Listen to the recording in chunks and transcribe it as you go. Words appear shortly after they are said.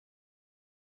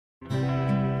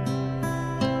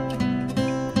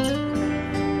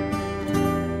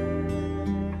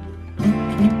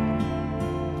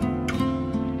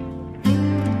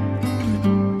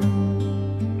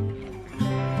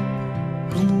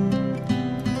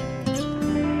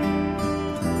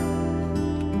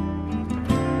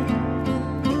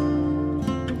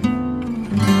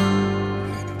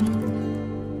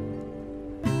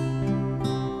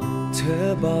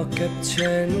กับ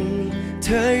ฉันเธ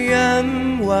อย้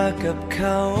ำว่ากับเข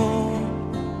า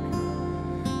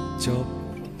จบ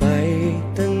ไป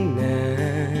ตั้งนา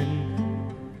น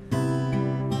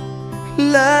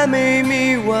และไม่มี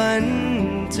วัน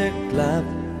จะกลับ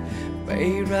ไป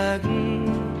รัก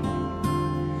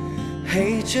ให้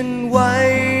ฉันไว้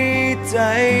ใจ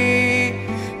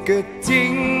ก็จริ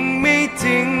งไม่จ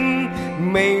ริง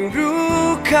ไม่รู้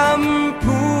คำ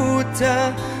พูดเธอ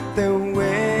แต่เว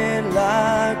ลา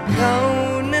เขา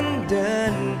นั้นเดิ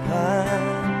นผ่าน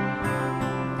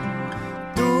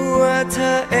ตัวเธ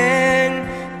อเอง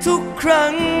ทุกครั้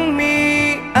งมี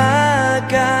อา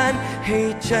การให้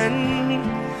ฉัน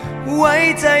ไว้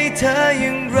ใจเธออย่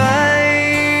างไร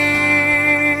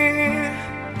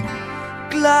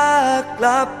กล้าก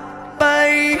ลับไป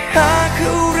หาเข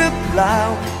าหรือเปล่า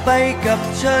ไปกับ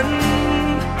ฉัน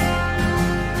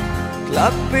กลั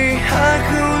บไปหาเ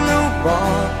ขาแล้วบ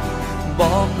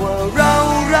อกว่าเรา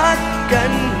รักกั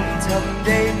นทำไ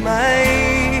ด้ไหม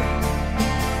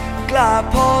กล้า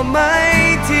พอไหม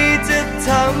ที่จะท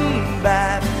ำแบ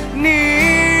บนี้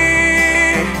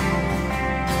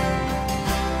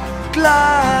กล้า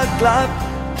กลับ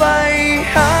ไป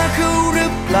หาเขาหรื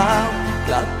อเปล่าก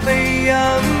ลับไปย้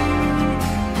ำ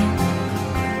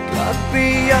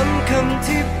คำ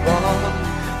ที่บอ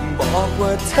กว่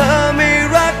าเธอไม่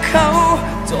รักเขา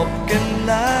จบกัน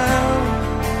แล้ว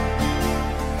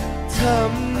ท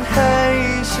ำให้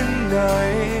ฉันหน่อ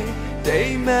ยได้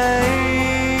ไหม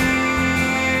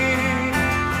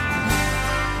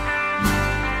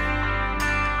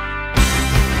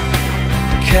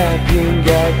แค่เพียงอ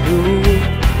ยากรู้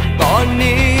ตอน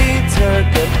นี้เธอ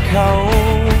กับเขา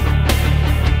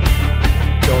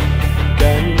จบ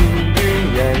กันหรือ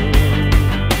ยัง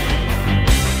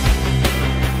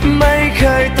ไม่เค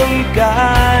ยต้องก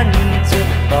ารจะ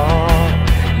ตอบ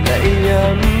และย้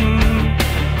ำ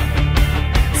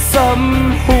ซ้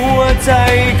ำหัวใจ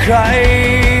ใคร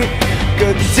ก็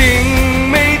จริง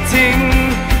ไม่จริง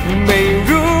ไม่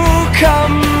รู้ค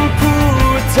ำพู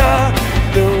ดเธอ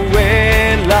แต่เว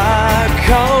ลาเข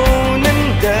านั้น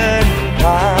เดิน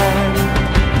ผ่าน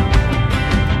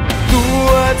ตัว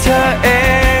เธอเอ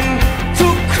งทุ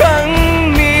กครั้ง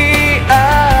มีอ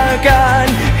าการ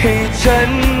ให้ฉั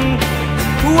น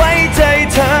ไว้ใจ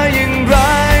เธออย่างไร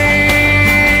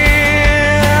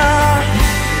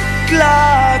กล้า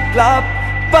กลับ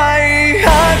ไปห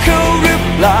าเขาหรือ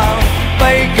เปล่าไป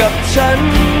กับฉัน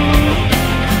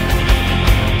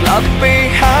กลับไป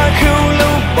หาเขาแล้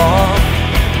วบอ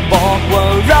กว่า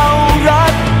เรารั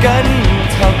กกัน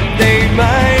ทำได้ไหม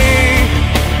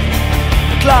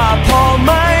กล้าพอไห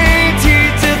มที่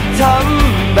จะท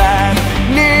ำแบบ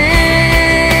นี้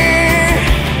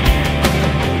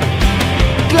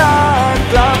กล้า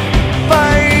กลับไป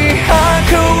หา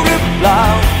เขาหรือเปล่า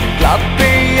กลับไป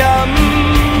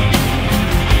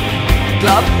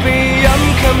ย้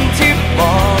ำคำที่บ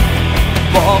อ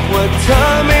กว่าเธอ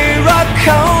ไม่รักเข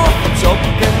าจบ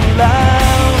กันแล้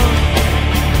ว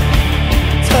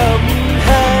ทำใ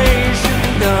ห้ฉัน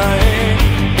หน่อย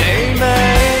ได้ไหม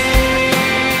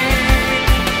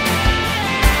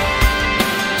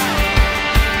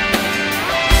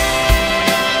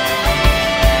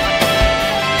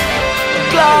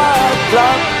กล้าก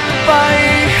ลับไป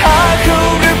หาเขา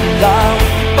หรือเปล่า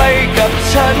ไปกับ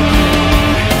ฉัน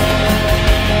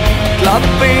กลับ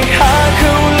ไปหาเข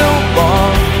าแล้วบอ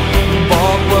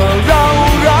กว่าเรา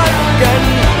รักกัน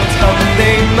ทำไ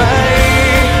ด้ไหม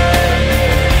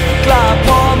กล้าพ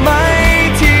อไหม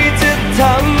ที่จะท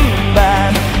ำแบ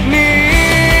บนี้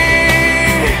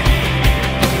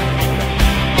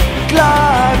กล้า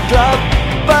กลับ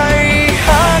ไปห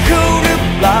าเขาหรือ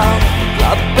เปล่าก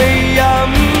ลับไป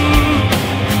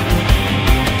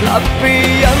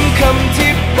ย้ำคำ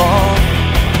ที่บอ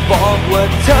กว่า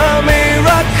เธอไม่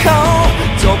รักเขา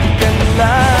จบกันแ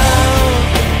ล้ว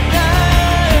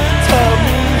ท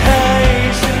ำให้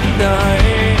ฉันหน่อย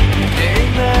ได้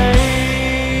ไหม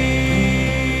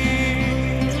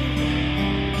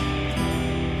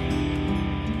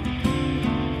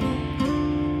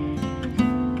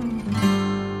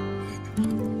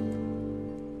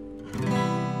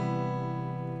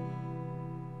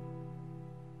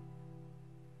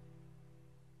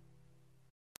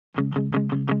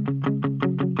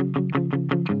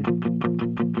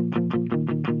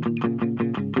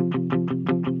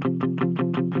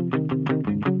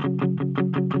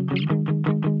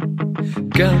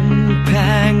กำแพ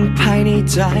งภายใน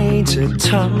ใจจะท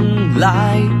ำลา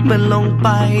ยมันลงไป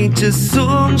จะสู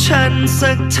งฉัน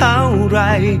สักเท่าไร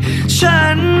ฉั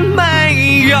นไม่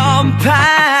ยอมแพ้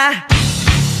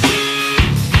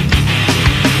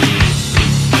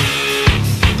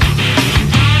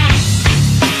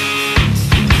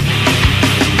ก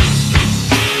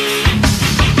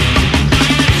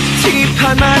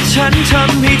านมาฉันท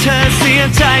ำให้เธอเสีย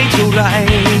ใจเท่าไร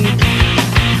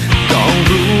ก็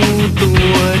รู้ตั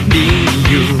วดี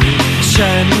อยู่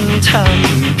ฉันท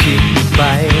ำผิดไป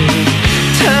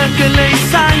เธอก็เลย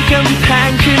สร้างกำแพ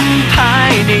งขึ้นภา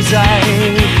ยในใจ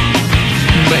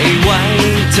ไม่ไว้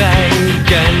ใจ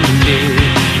กันดี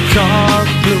เพราะ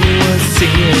กลัวเ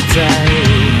สียใจ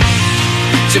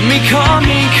จะไม่ขอ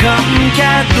มีคำแ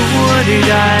ก้ตัวใ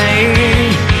ดๆ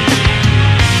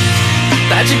แ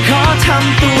ต่จะขอท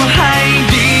ำตัวให้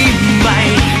ดีไหม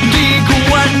ดีกว่า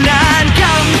วันนั้นก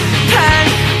ำแพง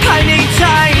ภายในใจ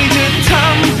จะท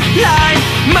ำลาย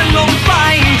มันลงไป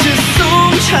จะสู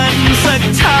งฉันสัก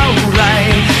เท่าไร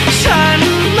ฉัน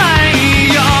ไม่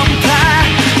ยอมแพ้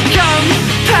ก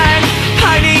ำแพงภ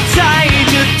ายในใจ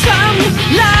จะท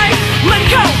ำลายมัน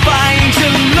เข้าไปจะ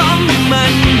ล้มมั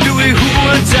นด้วยหัว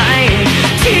ใจ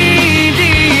ที่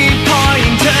ดีพออย่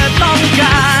างเธอต้องก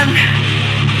าร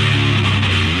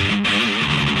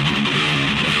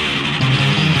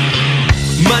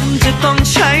มันจะต้อง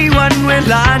ใช้วันเว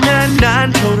ลานาน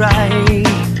เท่าไร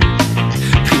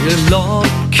เพื่อลบ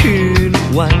คืน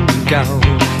วันเก่า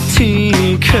ที่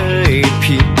เคย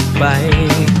ผิดไป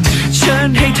เชิญ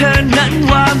ให้เธอนั้น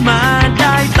ว่ามาไ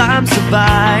ด้ตามสบ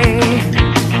าย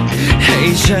ให้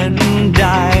ฉันไ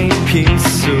ด้พิ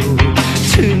สูจน์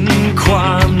ถึงคว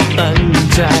ามตั้ง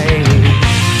ใจ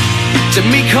จะ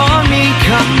ไม่ขอมีค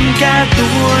ำแก้ตั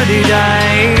วใดๆ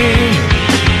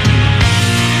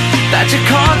แต่จะ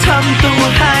ขอทำตัว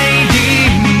ให้ดี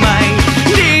ไหม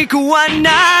ดีกว่าวัน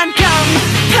นั้นก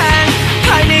ำแพงภ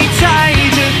ายในใจ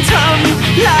จะท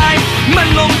ำลายมัน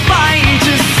ลงไปจ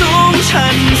ะสูงฉั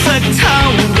นสักเท่า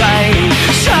ไร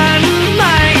ฉันไ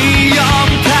ม่ยอม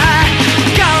แพ้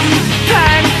กำแพ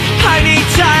งภายใน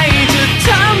ใจจะท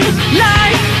ำลาย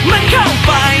มันเข้าไ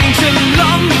ปจะ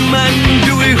ล้มมัน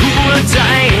ด้วยหัวใจ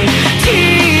ที่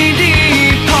ดี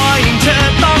พออย่างเธอ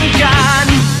ต้องการ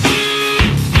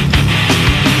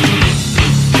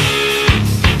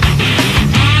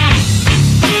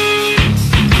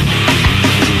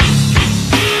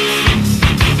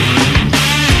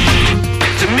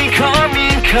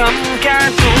คำแก้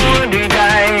ตัวใด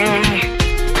ๆ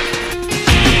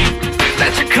แต่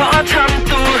จะขอท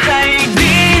ำตัวให้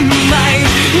ดีไหม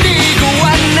ดีกว่า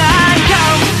วันนั้นก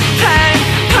ำแพง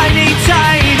ภายในใจ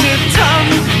จะท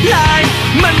ำลาย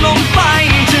มันลงไป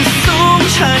จะสูง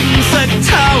ฉันสักเ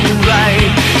ท่าไร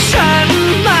ฉัน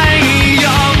ไม่ย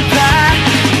อมแพ้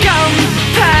ก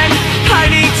ำแพงภาย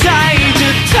ในใจจะ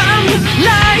ทำล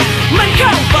ายมันเข้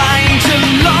าไปจะ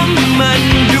ล้มมัน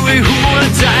ด้วยหัว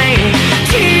ใจ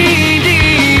ที่ดี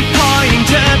พออย่างเ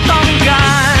ธอต้องการ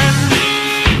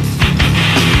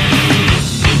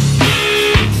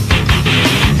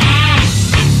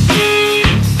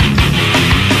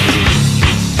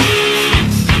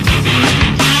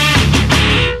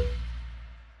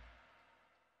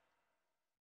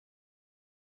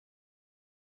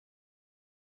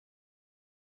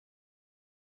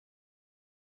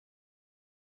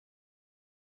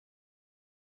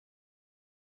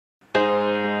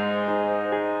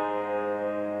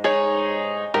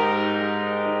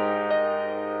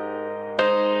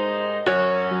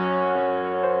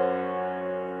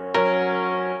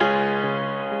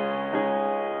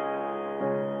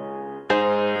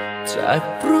จาก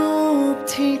รูป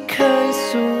ที่เคยส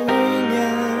วยง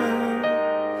าม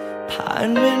ผ่าน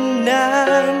มานา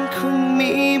นคง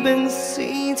มีบางสี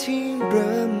ที่เ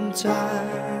ริ่มจา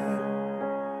ง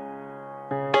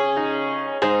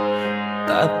แ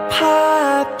ต่ภา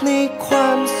พในควา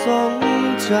มทรง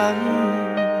จ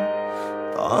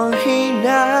ำต่อให้น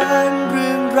านเ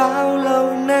รื่องราวเหล่า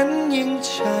นั้นยัง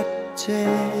ชัดเจน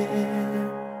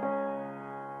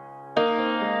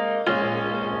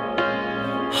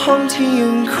ห้องที่ยั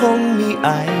งคงมีไอ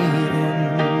อุ่น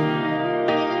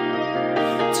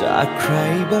จากใคร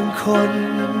บางคน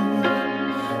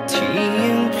ที่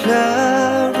ยังเพลอ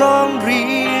ร้องเรี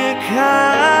ยกหา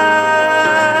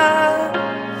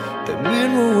แต่เหมือน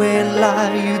ว่าเวลา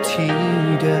อยู่ที่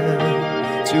เดิม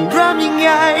จะเริ่มยังไง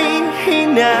ให้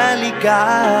นาฬิกา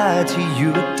ที่ห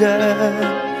ยุดเดิน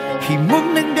ให้มุม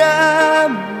เดิ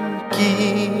มกี่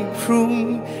พรุ่ง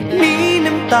นี้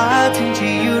น้ำตาถึงจะ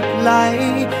หยุดไหล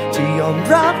จะยอม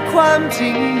รับความจริ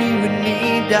งในวันนี้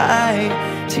ได้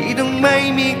ที่ต้องไม่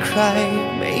มีใคร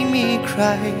ไม่มีใคร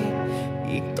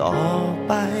อีกต่อไ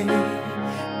ป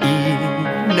อีก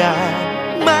นาน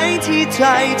ไหมที่ใจ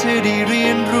เธอได้เรี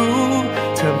ยนรู้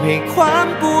ทำให้ความ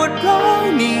ปวดร้าว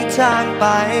นี้จางไป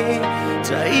จ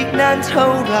ะอีกนานเท่า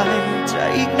ไรจะ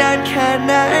อีกนานแค่ไ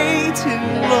หนถึง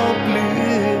ลบเลือ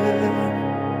น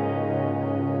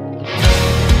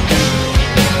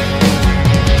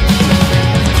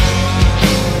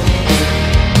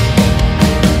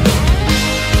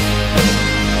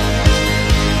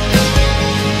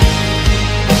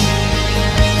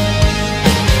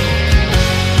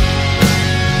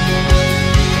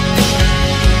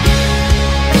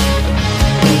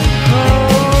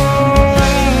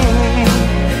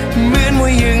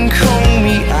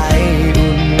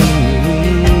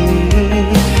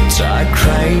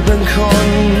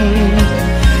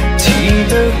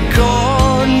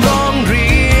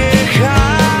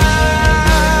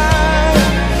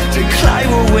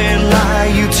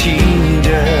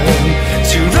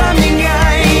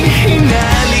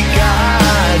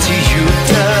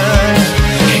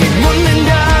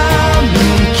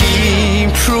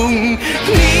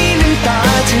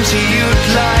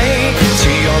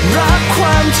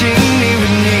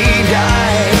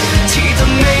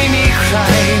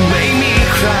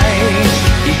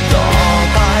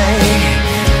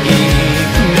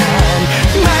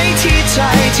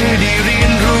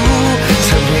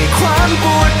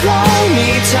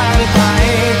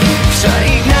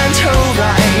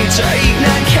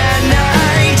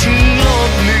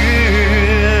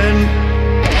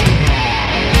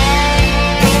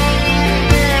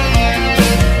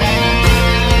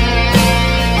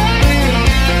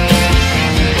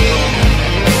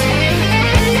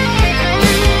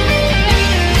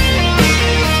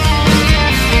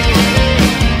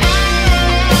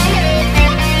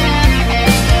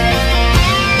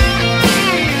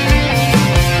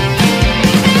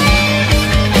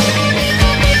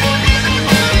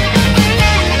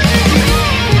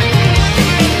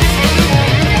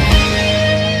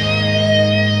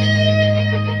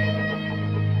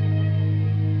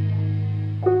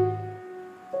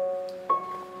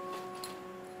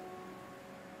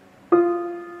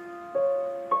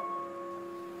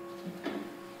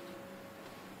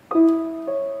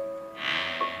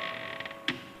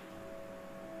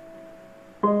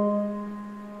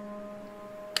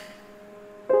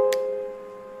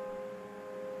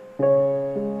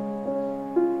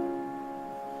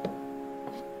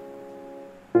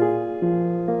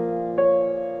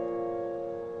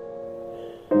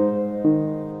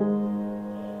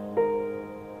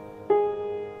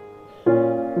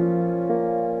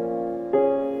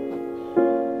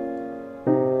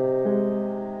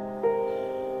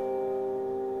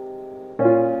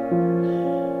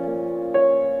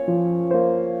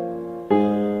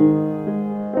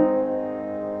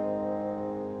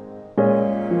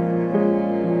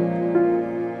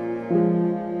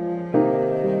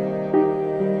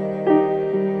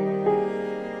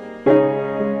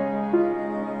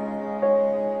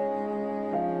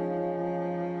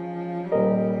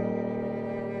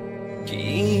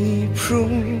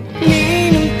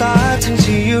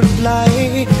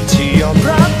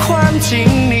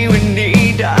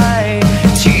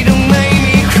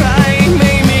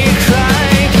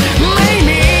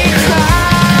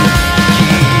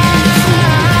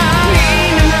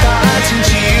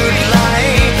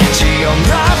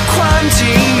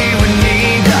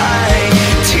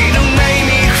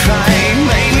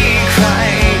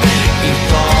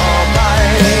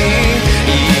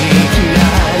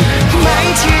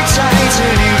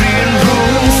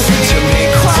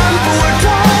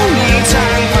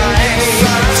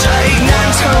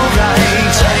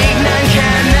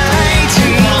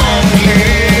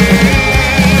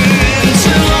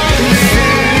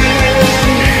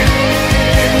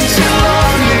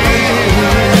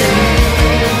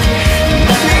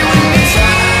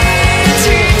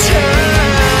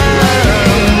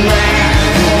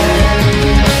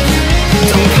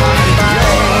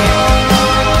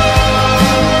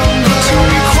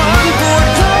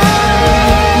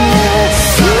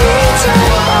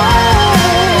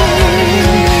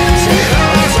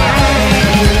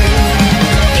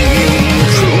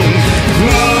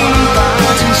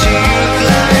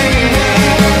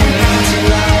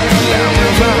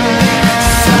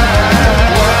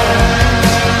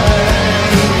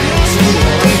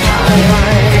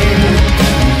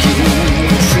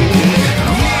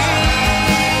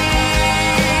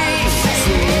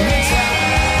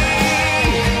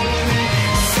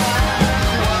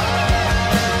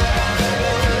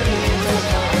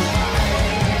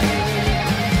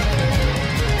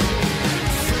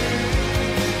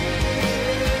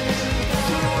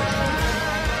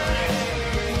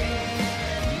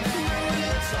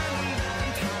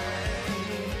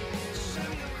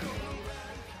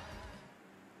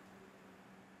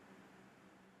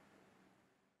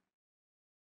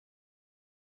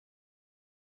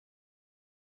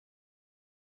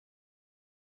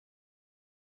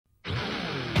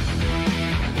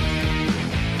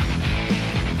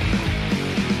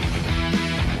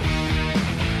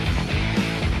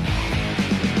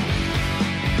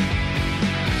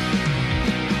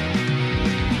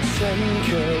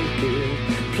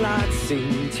สิ่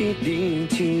งที่ดี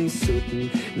ที่สุด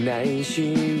ใน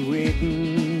ชีวิต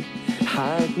ห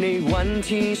ากในวัน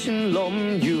ที่ฉันล้ม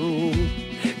อยู่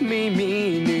ไม่มี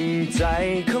หนึ่งใจ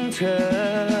ของเธอ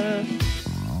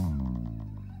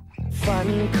ฝัน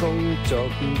คงจ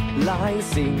บหลาย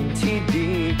สิ่งที่ดี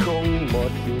คงหม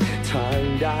ดทาง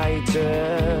ได้เจอ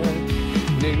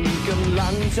หนึ่งกำลั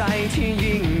งใจที่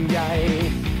ยิ่งใหญ่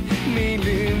ไม่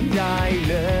ลืมได้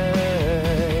เล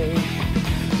ย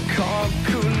ขอบ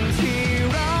คุณที่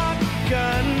รัก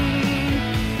กัน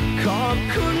ขอบ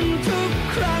คุณทุก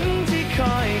ครั้งที่ค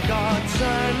อยกอด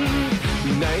ฉัน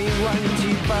ในวัน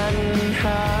ที่ปัญห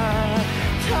า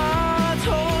ท้าโถ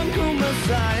มเข้ามาใ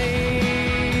ส่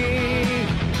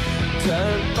เธอ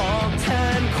ตอบแท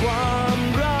นความ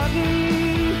รัก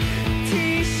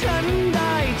ที่ฉันไ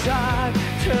ด้จาก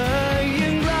เธออย่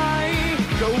างไร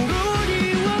ก็รู้ดี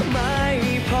ว่าไม่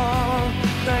พอ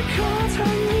แต่ขอท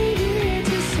ำให้ดี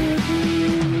ที่สุด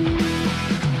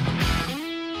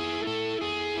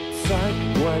สัก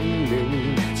วันหนึ่ง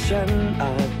ฉันอ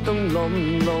าจต้องล้ม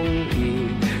ลงอีก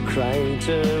ใครจ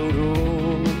ะรู้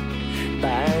แ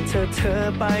ต่เธอ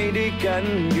ไปด้วยกัน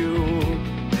อยู่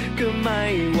ก็ไม่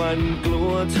หวั่นกลั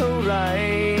วเท่าไร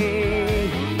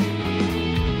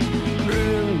เ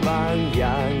รื่องบางอ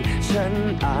ย่างฉัน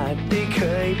อาจได้เค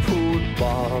ยพูดบ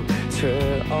อกเธอ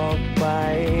ออกไป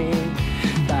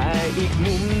แต่อีก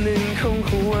มุมหนึ่งของ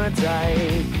หัวใจ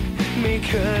ไม่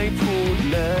เคยพูด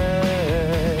เล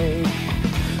ย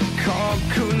ขอบ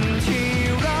คุณที่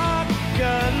รัก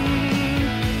กัน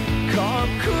ขอบ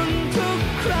คุณทุก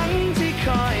ครั้งที่ค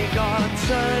อยกอด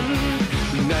ฉัน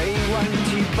ในวัน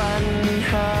ที่ปัญ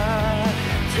หา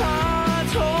ท้า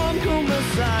โถมเข้ามา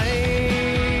ใส่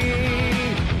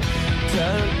เธอ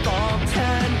ตอบแท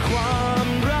นความ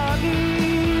รัก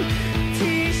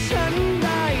ที่ฉันไ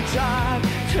ด้จาก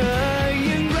เธออ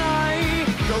ย่างไร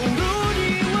ก็รู้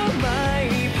ดีว่าไม่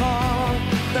พอ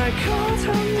แต่ขอท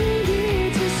ำให้ดี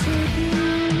ที่สุด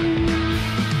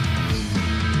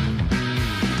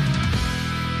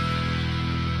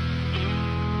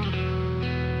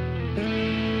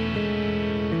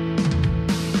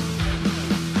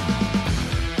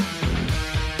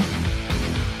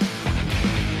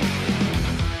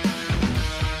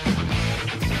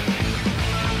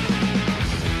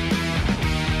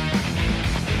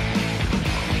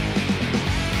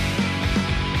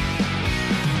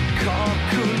ขอบ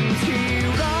คุณที่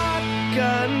รัก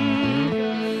กัน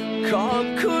ขอบ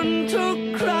คุณทุก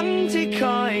ครั้งที่ค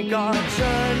อยกอด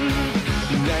ฉัน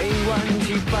ในวัน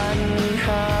ที่ปัญห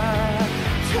า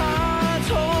ท้าโ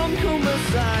ถมเข้ามา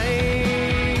ใส่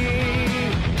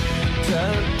เธอ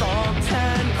ตอบแท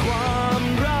นความ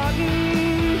รัก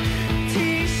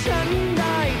ที่ฉันไ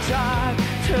ด้จาก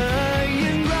เธออ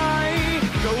ย่างไร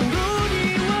ก็รู้ดี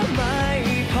ว่าไม่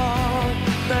พอ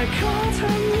แต่ขอท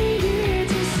ำให้ดี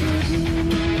ที่สุด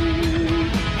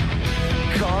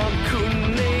ขอบคุณ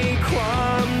ในควา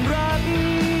มรัก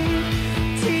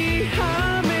ที่หา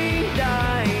ไม่ได้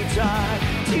จาก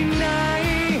ที่ไหน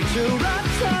จะรัก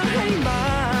เธอให้มา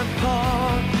กพอ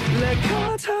และขอ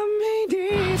ทำให้ดี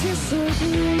ที่สุด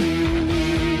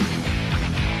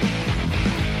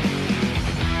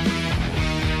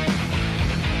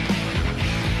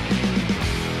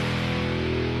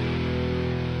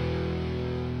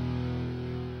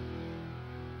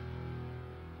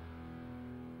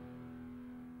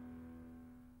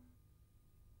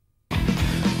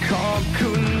ขอบ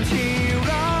คุณที่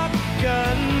รักกั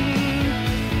น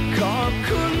ขอบ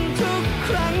คุณทุกค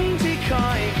รั้งที่คอ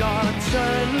ยกอด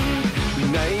ฉัน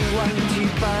ในวันที่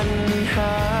ปัญห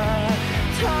า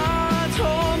ท้าโถ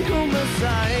มเข้ามาใ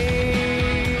ส่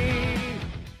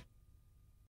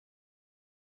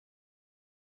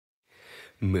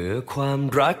เมื่อความ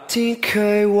รักที่เค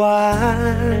ยหวา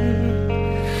น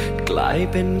กลาย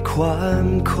เป็นความ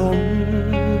คม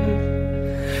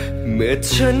เมื่อ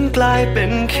ฉันกลายเป็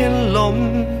นแค่ลม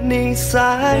ในส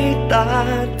ายตา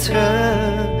เธอ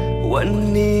วัน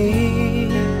นี้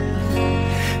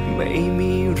ไม่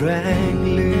มีแรง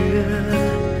เหลือ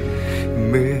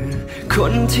เมื่อค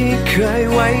นที่เคย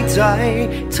ไว้ใจ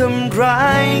ทำร้า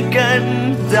ยกัน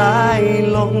ได้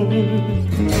ลง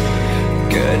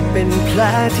เกิดเป็นแผล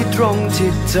ที่ตรงจิ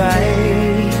ตใจ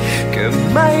ก็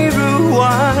ไม่รู้ห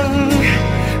วัง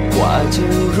กว่าจะ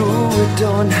รู้ว่าโด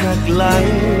นหักหลัง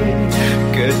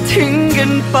ก็ทิ้งกั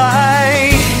นไป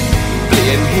เปลี่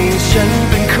ยนให้ฉัน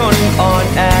เป็นคนอ่อน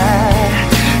แอ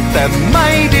แต่ไม่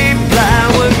ได้แปล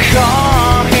ว่าขอ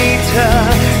ให้เธอ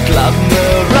กลับมา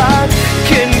รัก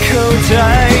กันเข้าใจ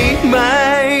ไหม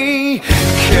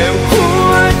แค่หั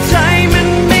วใจมัน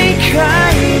ไม่เค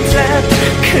ยเจ็บ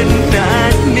ขนา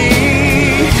ดนี้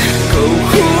ก็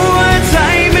หัวใจ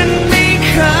มันไม่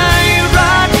เคย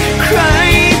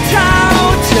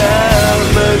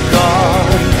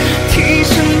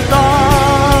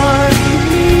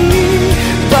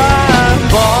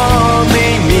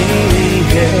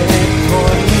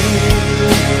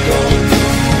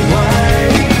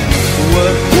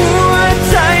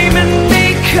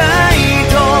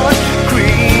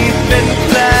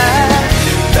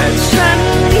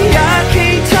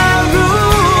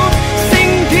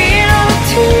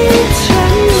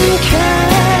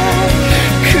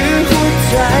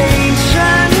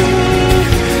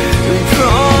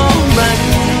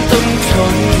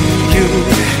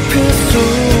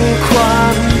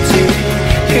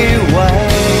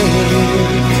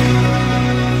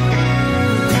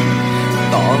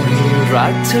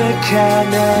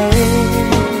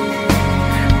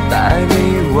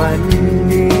วัน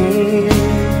นี้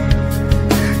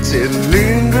จะลื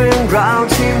มเรื่องราว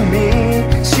ที่มี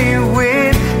ชีวิ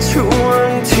ตช่วง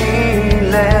ที่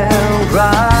แล้ว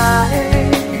ร้าย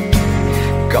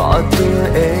กอดตัว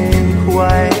เองไ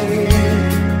ว้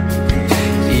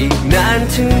อีกนาน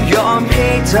ถึงยอมให้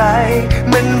ใจ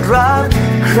มันรับ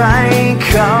ใครเ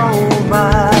ข้ามา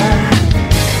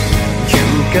อ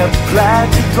ยู่กับแผล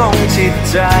ที่ตรงจิต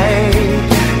ใจ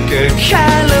เกิดแค่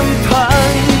ลำพั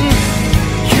ง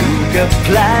อยู่กับแผ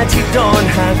ลที่โดน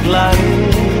หักหลัง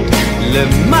และ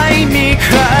ไม่มีใค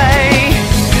ร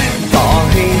ต่อ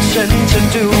ให้ฉัน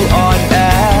ดูอ่อนแอ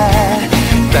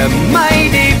แต่ไม่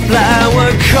ได้แปลว่า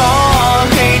ขอ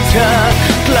ให้เธอ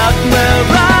กลับมา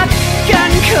รักกั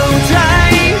นเข้าใจ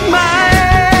ไหม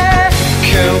แ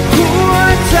ค่หัว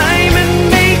ใจมัน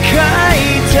ไม่เคย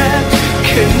เจ็บข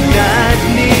นาด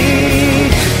นี้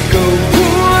ก็หั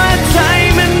วใจ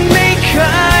มันไม่เค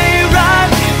ยรัก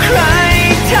ใคร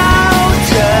เท่าเ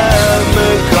ธอเ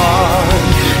มื่อก่อน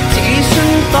ที่ฉั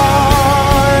นตอ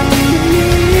น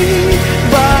นี้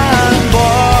บ้าบ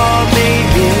อไม่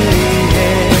มีเห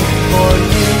ตุผล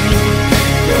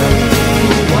ยัง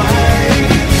ไว้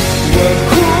ว่า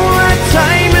หัวใจ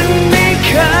มันไม่เ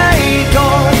คยโด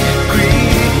นกรี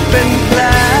ดเป็นแผล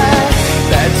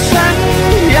แต่ฉัน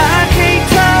อยากให้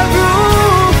เธอรู้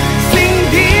สิ่ง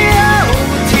เดียว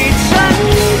ที่ฉัน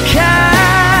แค่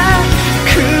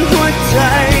คือหัวใจ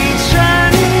ฉั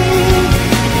น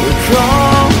เพรา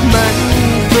ะมัน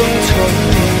ต้องทน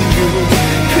อยู่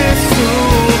เพื่อสู้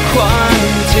ความ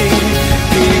จริง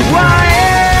ที่ไว้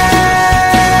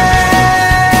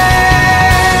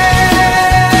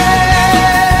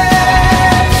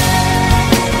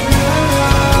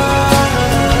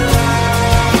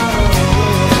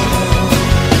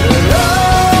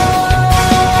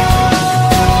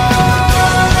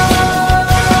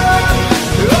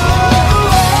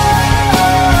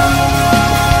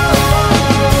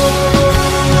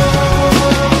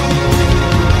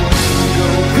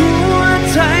หัว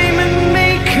ใจมันไม่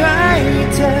เคย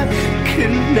เจ็บข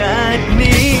นาด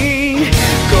นี้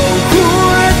ก็หั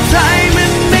วใจมั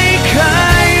นไม่เค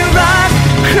ยรัก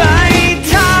ใคร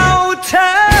เท่าเธ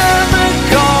อเมื่อ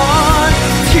ก่อน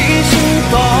ที่ฉัน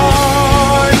ตอ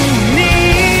น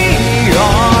นี้อ่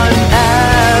อนแอ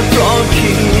เพราะเ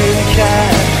พียงแค่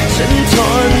ฉันท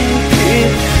นผิ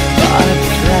ดบาดแ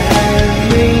ผลไ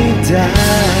ม่ได้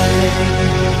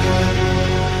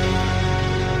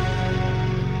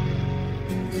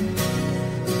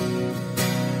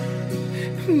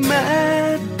แม้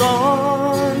ตอ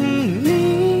น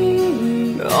นี้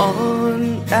อ่อน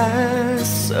แอ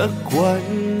สักวัน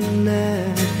แน่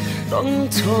ต้อง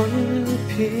ทน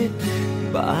พิษ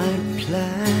บาดแผล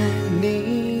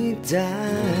นี้ได้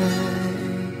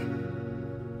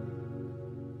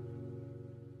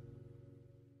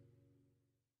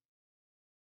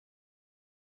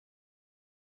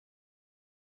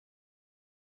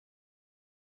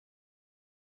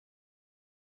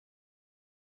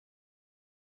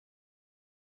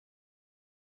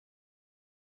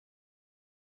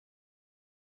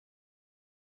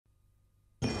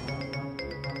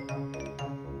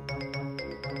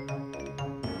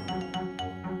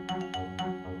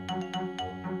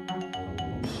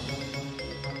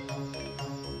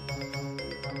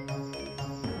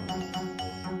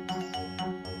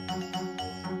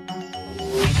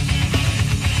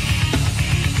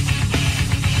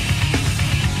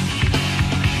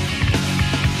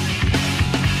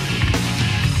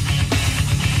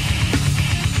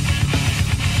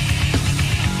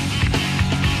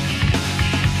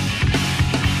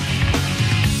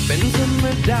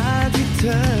ดาที่เธ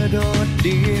อโดดเ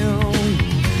ดี่ยว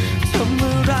ทำอ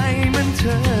ะไรมันเธ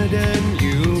อเดินอ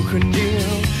ยู่คนเดีย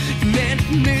วเหน็ด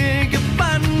เหนื่อยกับ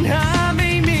ปัญหาไม่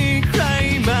มีใคร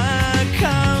มาเ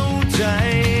ข้าใจ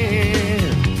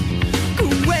ก็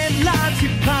เวลา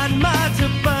ที่ผ่านมาเธ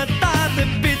อเปิดตาแต่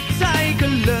ปิดใจก็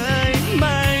เลยไ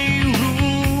ม่รู้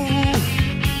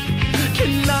แค่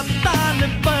หลับตาและ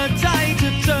เปิดใจจะ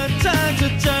เจ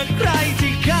อใคร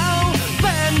ที่เขาเ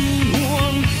ป็นห่ว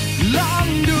งลอง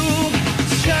ดู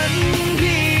ฉัน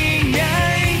พี่ไง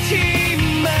ที่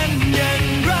มันยัง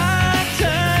รักเธ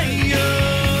ออยู่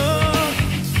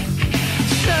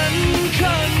ฉันค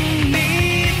นนี้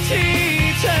ที่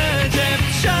เธอเจ็บ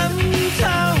ช้ำเ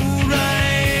ท่าไร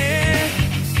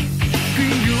ก็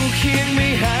อยู่เคียงไม่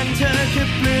ห่างเธอแค่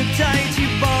เปลือกใจที่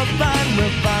บอบบางมา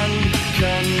บัง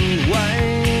กันไว้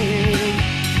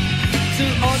จะ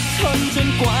อดทนจน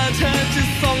กว่าเธอจะ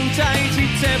ส่งใจที่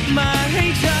เจ็บมาให้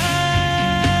ฉั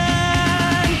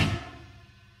น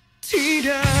ที่เ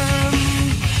ดิม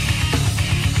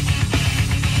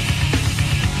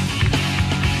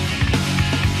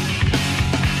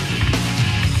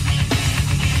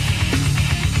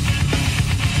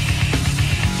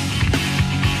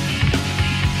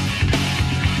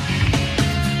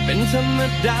ธรรม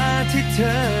ดาที่เธ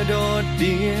อโดดเ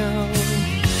ดี่ยว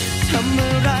ทำอ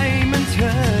ะไรมันเธ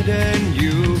อเดินอ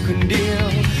ยู่คนเดียว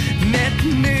เหน็ด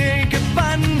เหนื่อยกับ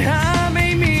ปัญหาไม่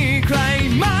มีใคร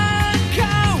มาเ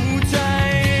ข้าใจ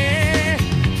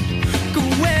ก็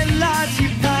เวลาที่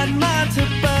ผ่านมาเธอ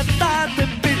เปิดตาแต่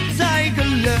ปิดใจก็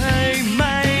เลยไ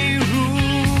ม่รู้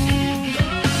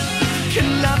แค่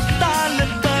หลับตาและ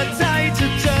เปิดใจจะ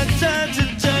เจ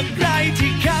อใคร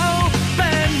ที่เขาเ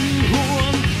ป็นห่ว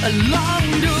งลอง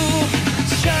ดู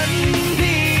ฉัน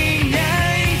ที่ไง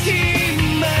ที่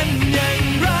มันยัง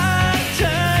รักเธ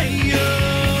ออยู่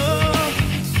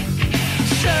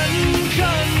ฉันค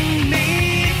นนี้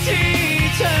ที่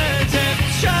เธอเจ็บ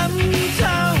ช้ำเ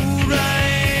ท่าไร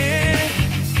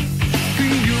ก็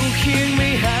อยู่เคียงไม่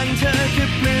ห่างเธอแค่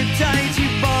เปลือกใจที่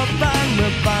บอบบางเมื่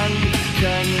อบัง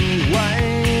กันไว้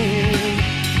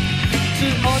จะ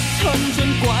อดทนจ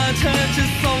นกว่าเธอจะ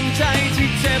ส่งใจที่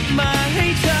เจ็บมาให้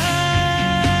ฉั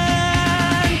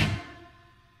น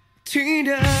ที่เ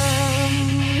ดิม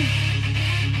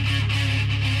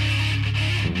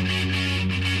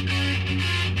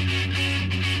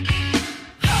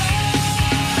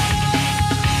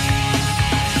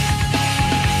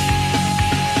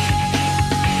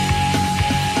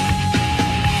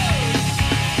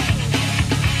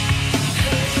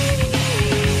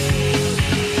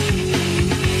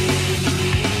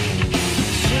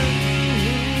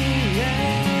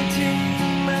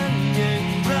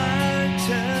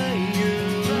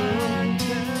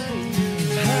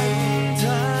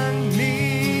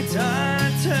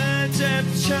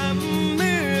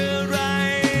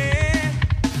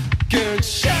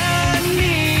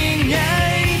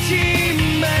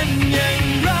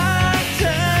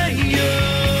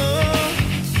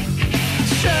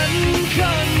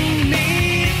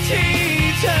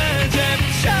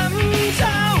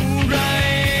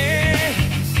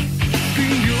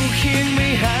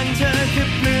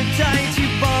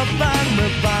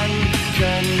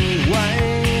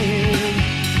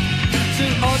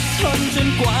จน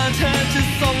กว่าเธอจะ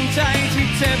ส่งใจที่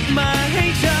เจ็บมาให้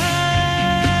ฉั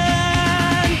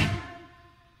น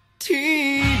ที่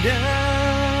เดิ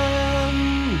ม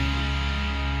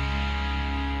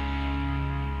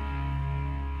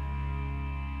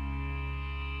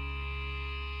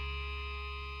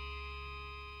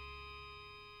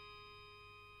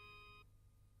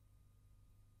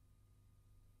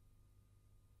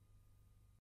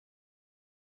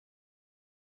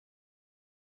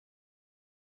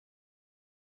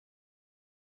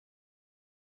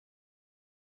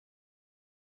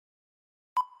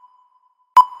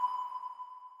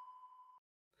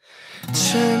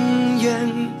ฉันยัง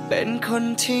เป็นคน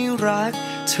ที่รัก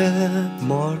เธอห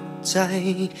มดใจ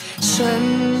ฉัน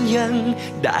ยัง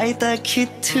ได้แต่คิด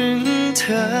ถึงเธ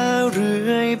อเ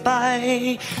รื่อยไป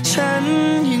ฉัน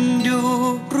ยังดู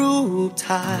รูป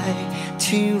ถ่าย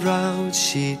ที่เรา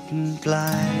ชิดไกล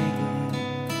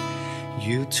อ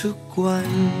ยู่ทุกวั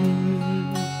น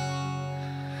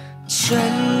ฉั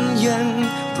นยัง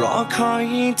รอคอย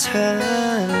ให้เธอ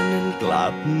นั้นกลั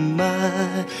บมา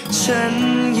ฉัน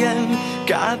ยัง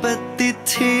กาปฏิ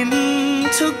ทิน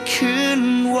ทุกคืน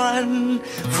วัน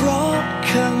เพราะ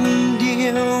คำเดีย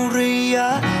วระย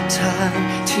ะทาง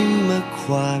ที่มาข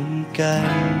วางกั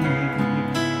น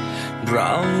เร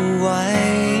าไว้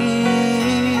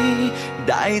ไ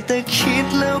ด้แต่คิด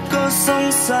แล้วก็สง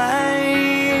สัย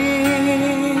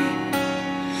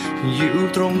อยู่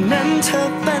ตรงนั้นเธอ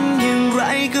เป็นอย่างไร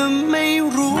ก็ไม่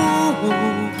รู้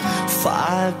ฝ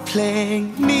ากเพลง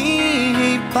นี้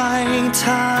ไปถ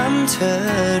ามเธอ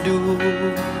ดู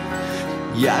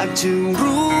อยากจะ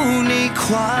รู้ในค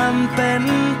วามเป็น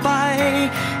ไป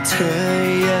เธอ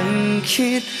ยัง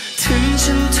คิดถึง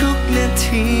ฉันทุกนา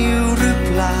ทีหรือเ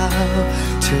ปล่า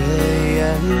เธอ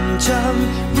ยังจ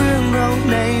ำเรื่องเรา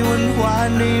ในวันวาน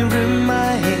นี้หรือไม่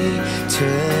เธ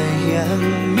อยัง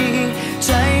มีใ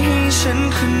จให้ฉัน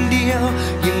คนเดียว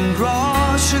ยังรอ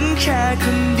ฉันแค่ค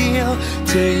นเดียวเ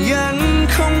ธอยัง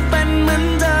คงเป็นเหมือน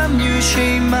เดิมอยู่ใช่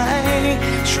ไหม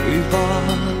ช่วยบอ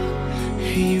กใ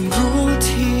ห้รู้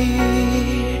ที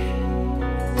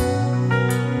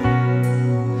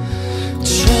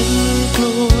ฉันก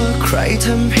ลัวใครท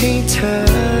ำให้เธอ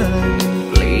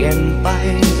เปลี่ยนไป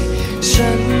ฉั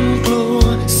นกลัว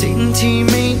สิ่งที่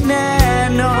ไม่แน่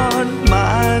นอนม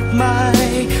ากมาย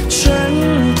ฉัน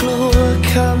กลัว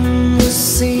คำว่า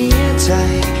เสียใจ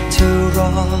เธอร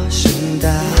อฉันไ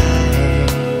ด้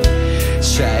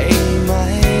ใช่ไหม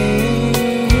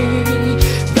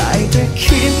ได้แต่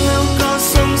คิดแล้วก็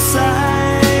สงสั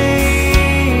ย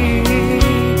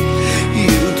อ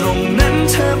ยู่ตรงนั้น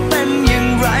เธอเป็นอย่าง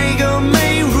ไรก็ไม่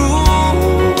รู้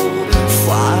ฝ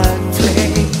ากเพล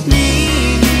งนี้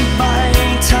ไป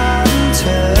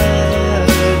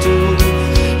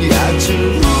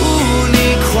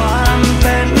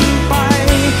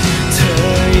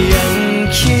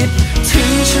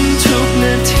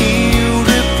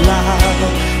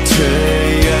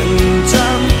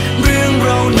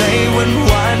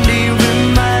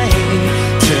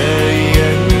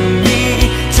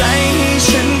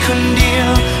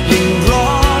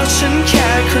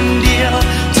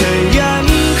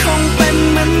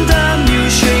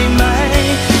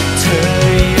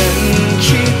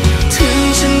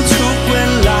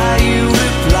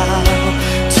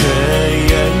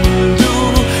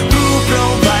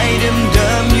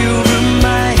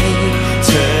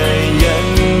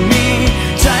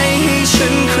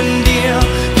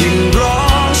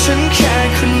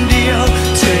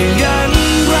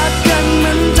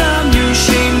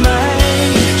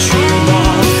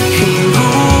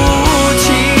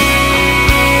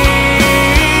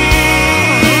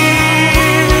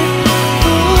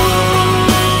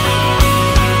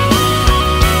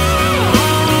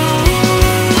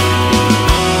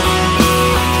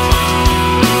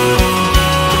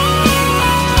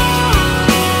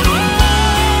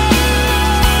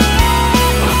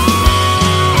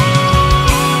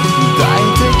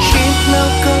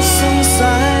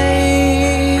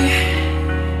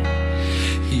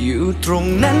รง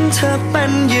นั้นเธอเป็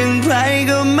นอย่างไร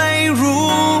ก็ไม่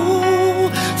รู้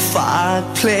ฝาก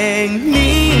เพลง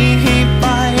นี้ให้ไป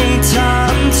ถา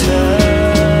มเธอ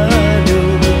ดู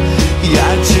อย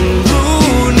ากจะรู้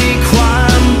ในควา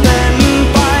มเป็น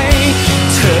ไป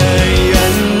เธอยั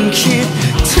งคิด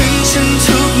ถึงฉัน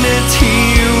ทุกนาที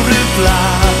หรือเปล่า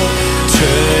เธ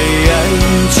อยัง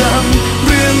จำเ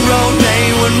รื่องเราใน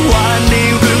วันวานได้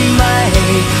หรือไม่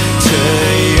เธอ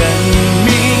ยัง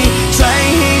มีใจ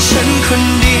ให้ฉันคน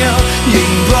เดียวยั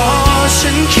งรอฉั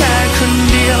นแค่คน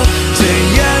เดียวเธอ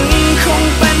ยังคง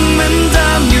เป็นเหมือนเดิ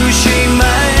มอยู่ใช่ไหม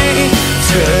เธ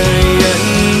อยัง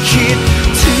คิด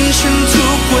ถึงฉันทุ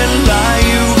กเวลาอ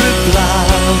ยู่หรือเปล่า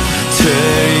เธอ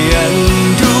ยัง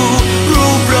ดูรู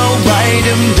ปเราใบเ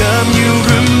ดิมๆอยู่ห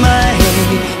รือไม่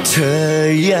เธอ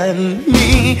ยังมี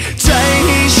ใจใ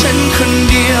ห้ฉันคน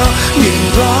เดียวยัง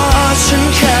รอฉัน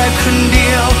แค่คนเดี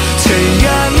ยวเธอ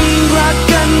ยังรัก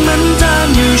กันเหมือนเดิม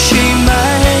อยู่ใช่ไหม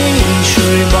ช่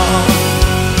วยบอก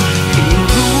ให้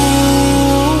รู้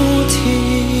ที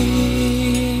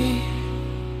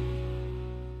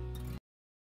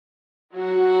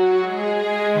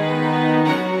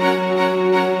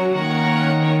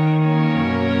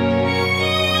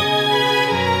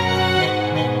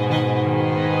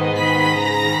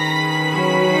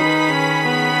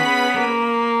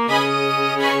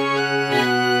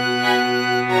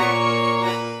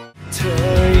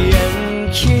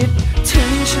คิดถึ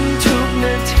งฉันทุกน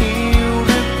าทีห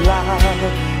รือเปล่า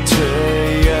เธอ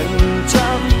ยังจ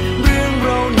ำเรื่องเร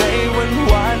าในวัน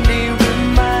วานได้หรือ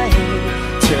ไม่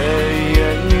เธอ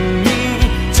ยังมี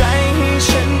ใจให้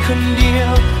ฉันคนเดีย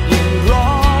วยังรอ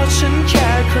ฉันแค่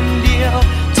คนเดียว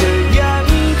เธอยัง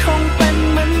คงเป็น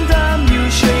เหมือนเดิมอยู่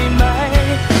ใช่ไหม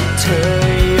เธอ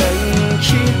ยัง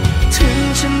คิดถึง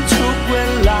ฉันทุกเว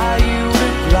ลาอยู่หรื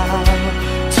อเปล่า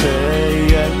เธอ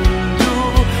ยัง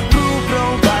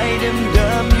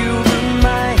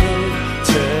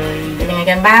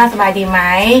กันบ้างสบายดีไหม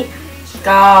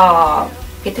ก็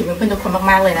คิดถึงเพื่อนๆทุกคน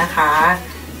มากๆเลยนะคะ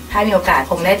ถ้ามีโอกาส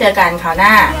คงได้เจอกันคราวหน้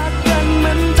า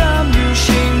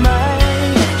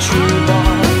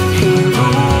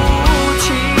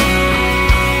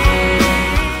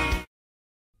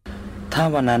ถ้า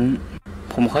วันนั้น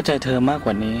ผมเข้าใจเธอมากก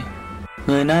ว่านี้เ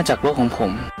งยหน้าจากโลกของผ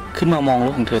มขึ้นมามองโล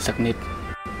กของเธอสักนิด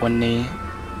วันนี้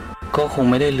ก็คง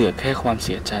ไม่ได้เหลือแค่ความเ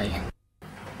สียใจ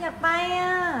อยากไปอ่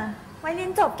ะไว้เรีย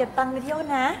นจบเก็บตังค์ไปเที่ยว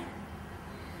นะ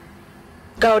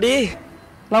เก่าดี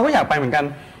เราก็อยากไปเหมือนกัน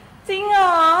จริงเหร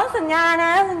อสัญญาน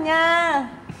ะสัญญา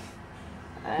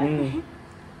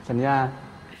สัญญา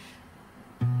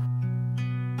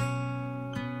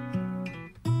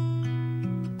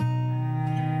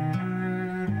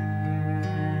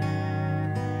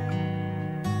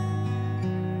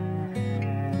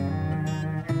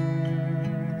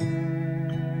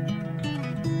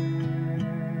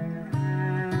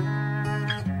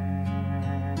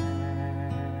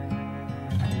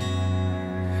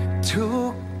ทุ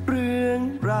กเรื่อง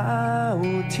ราว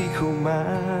ที่เข้ามา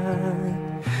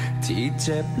ที่เ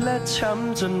จ็บและช้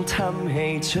ำจนทำให้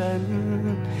ฉัน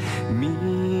มี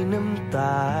น้ำต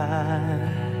า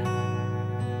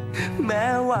แม้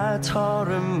ว่าท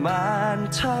รมาน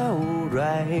เท่าไร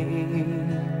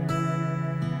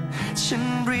ฉัน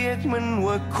เรียกมัน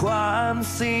ว่าความ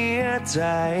เสียใจ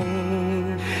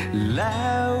แล้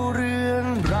วเรื่อง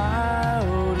ราว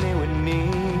ในวัน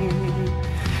นี้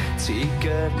ที่เ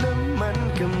กิดแล้วมัน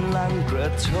กำลังกระ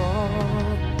ท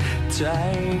บใจ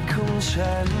ของ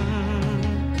ฉัน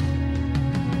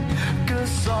ก็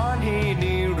สอนให้ไ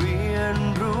ด้เรียน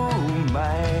รู้ให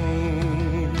ม่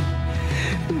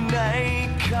ใน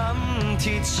คำ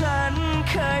ที่ฉัน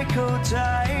เคยเข้าใจ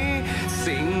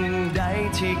สิ่งใด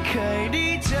ที่เคยได้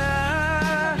เจอ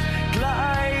กล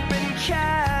ายเป็นแ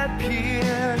ค่เพีย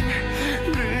ง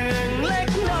เรื่องเล็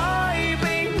กน้อยไป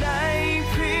ใน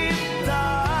พริบต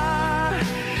า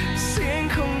เสียง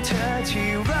ของเธอ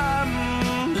ที่ร่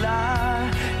ำลา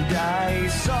ได้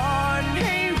สอนใ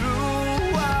ห้รู้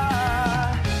ว่า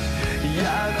อ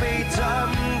ย่าไปจ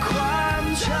ำความ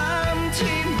ช้ำ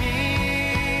ที่มี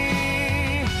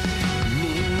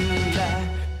นี่แหละ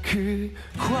คือ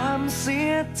ความเสี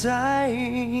ยใจ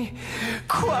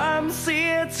ความเสี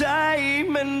ยใจ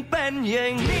มันเป็นอย่า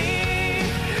งนี้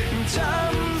จ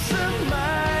ำส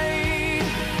มัย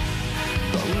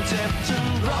ต้องเจ็บจน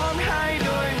ร้องไห้โด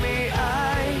ยไม่อา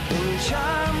ยต้องช้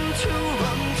ำทุร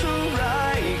นทุรา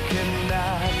ยขนา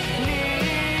ดนี้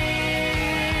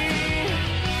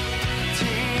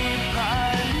ที่ผ่า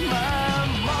นมา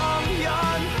มองย้อ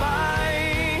นไป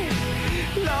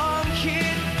ลองคิ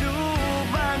ดดู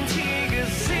บางทีก็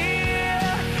เสีย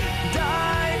ได้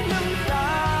น้ำต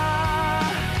า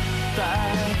แต่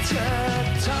เธอ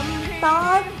ทำให้ ตอ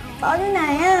นอยู่ไหน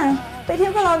อะไปเที่ย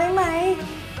วกับเราได้ไหม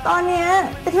ตอนเนี้ย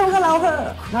ไปเที่ยวกับเราเถอะ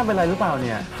น่าเป็นไรหรือเปล่าเ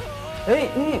นี่ยเฮ้ย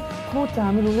นี่พูดจา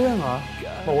ไม่รู้เรื่องเหรอ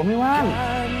บอกว่าไม่ว่าง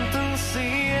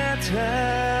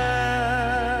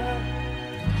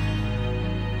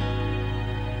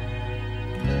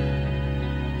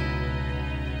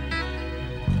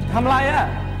ทำไรอะ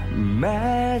แม้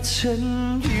ฉัน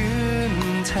ยืน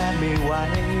แทบไม่ไหว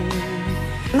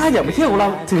น่าอยากไปเที่ยวกับเรา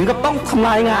ถึงกับต้องทำล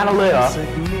ายงานเราเลยเหรอ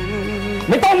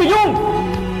ไม่ต้องมายุ่ง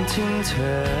ทิ้งเธ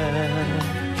อ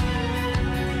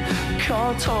ขอ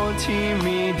โทษที่ไ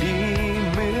ม่ดี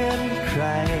เหมือนใคร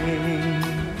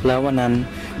แล้ววันนั้น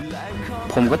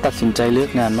ผมก็ตัดสินใจเลือ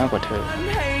กงานมากกว่าเธอ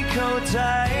ให้เข้าใจ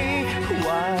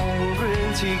ว่าเรื่อง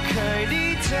ที่เคยได้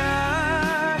เจอ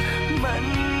มัน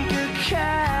ก็แ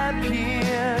ค่เพี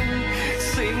ยง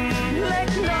สิ่งเล็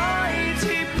กน้อย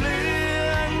ที่เปลื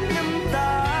องน้ำต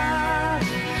า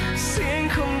เสียง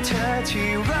ของเธอที่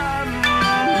ร่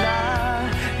ำลา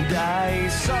ได้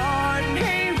สอนใ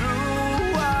ห้รู้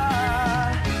ว่า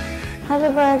Happy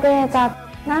Birthday จัด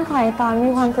น่าขอให้ตอนมี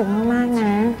ความสุขมากๆน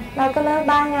ะเราก็เลิก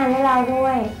บ้านงานให้เราด้ว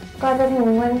ยก็จะถึง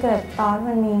วันเกิดตอน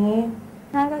วันนี้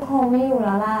น่าก็คงไม่อยู่แ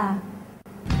ล้วล่ะ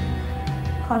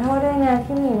ขอโทษด้วยนะ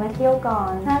ที่หนีมาเที่ยวก่อ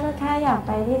นน่าก็แค่อยากไ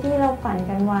ปที่เราฝัน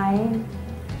กันไว้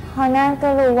พอน่าก็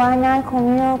รู้ว่าน่าคงไ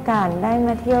ม่มีโอกาสได้ม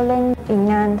าเที่ยวเล่นอีก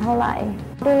นานเท่าไหร่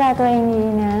ดูแลตัวเองดี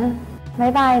นะบ๊า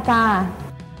ยบายจ้า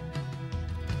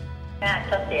น่า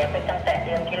จะเสียไปตั้งแต่เ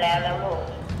ดือนที่แล้วลูก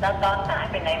แล้วตอนหาย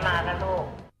ไปไหนมานะลูก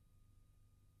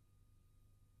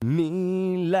นี่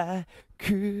แหละ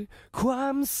คือควา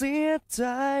มเสียใจ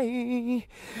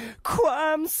ควา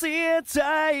มเสียใจ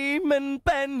มันเ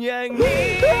ป็นอย่างนี้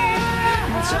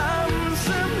ทำส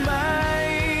มัย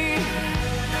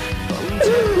ต้องเ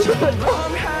จ็บจนร้อ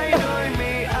งไห้โดยไ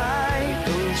ม่อาย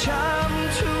ต้องช้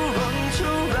ำทุรน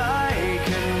ทุรายข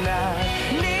นาด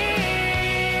นี้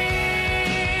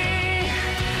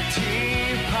ที่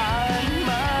ผ่านม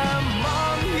ามอ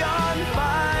งย้อนไป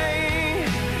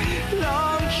ลอ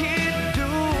งคิดดู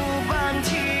บาง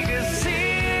ทีก็เสี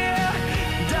ย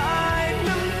ได้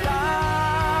น้ำตา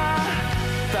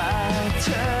แต่เธ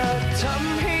อท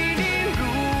ำให้ได้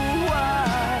รู้ว่า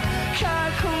ค่า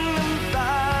ของน้ำต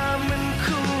ามัน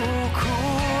คู่ค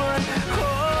วร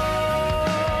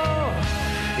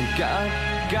กับ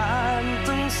การ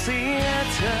ต้องเสีย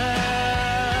เธอ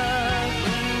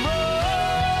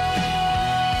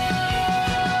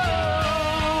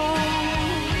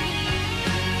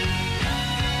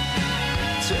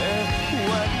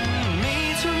วันนี้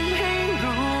ทำให้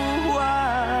รู้ว่า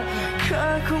ค่า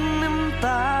ของน้ำต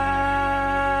า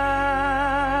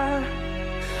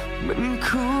มัน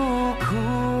คู่ค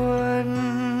วร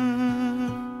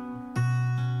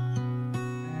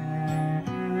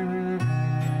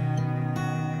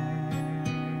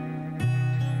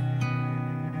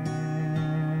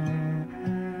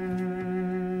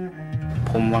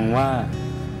ผมหวังว่า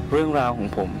เรื่องราวของ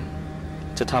ผม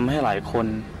จะทำให้หลายคน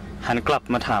หันกลับ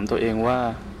มาถามตัวเองว่า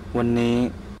วันนี้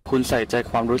คุณใส่ใจ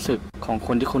ความรู้สึกของค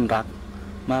นที่คุณรัก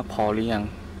มากพอหรือยัง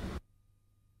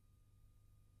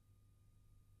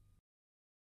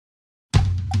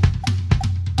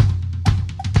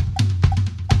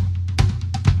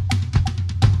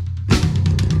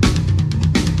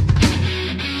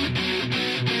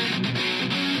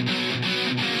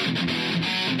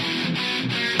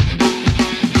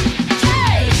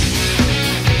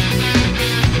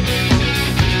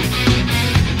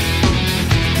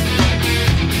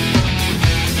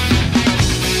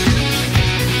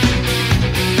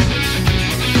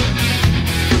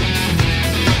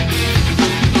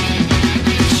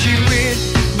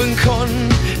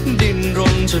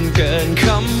จนเกินค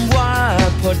ำว่า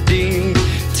พอดี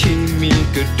ที่มี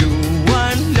ก็ดูว่า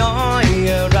น้อย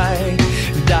อะไร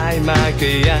ได้มา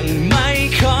ก็ยังไม่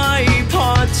ค่อยพอ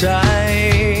ใจ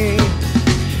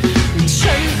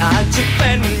ฉันอาจจะเ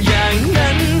ป็นอย่าง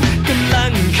นั้นกำลั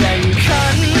งแข่งขั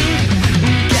น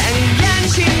แข่งแย่ง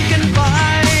ชิงกันไป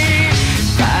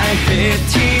แต่เหตุ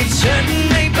ที่ฉัน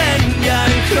ไม่เป็นอย่า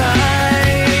งใคร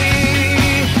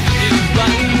บั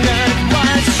งเอิญว่า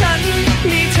ฉัน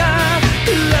มีเธอ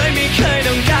เลยไม่เคย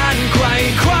ต้องการไขว่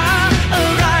คว้าอะ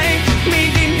ไรไม่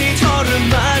ดิ้นให้ทร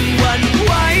มานหวั่นไห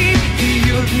วที่ห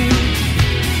ยุด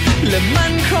และมั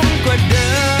นคงกว่าเ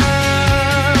ดิ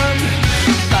ม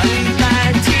ตั้งแต่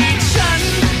ที่ฉัน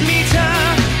มีเธอ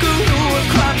ก็รู้ว่า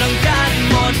ความต้องการ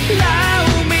หมดแล้ว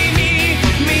ไ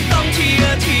ม่ต้องเทีย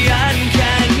ร์ที่อันแ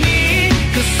ค่นี้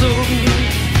ก็สุข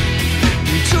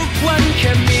ทุกวันแ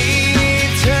ค่มี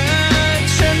เธอ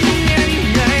ฉันยัง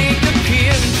ไงก็เพี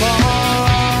ยงพอ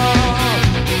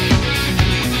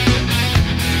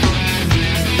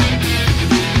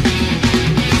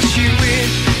ชีว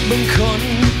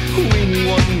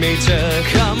เจอ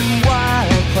คำว่า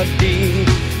พอดี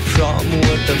เพราะมั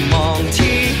วแต่มอง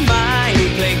ที่ไม้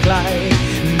ไกล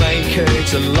ๆไม่เคย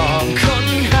จะลองค้น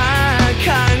หา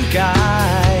ข้างกา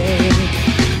ย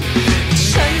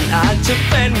ฉันอาจจะ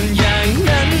เป็นอย่าง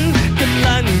นั้นกำ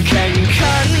ลังแข่ง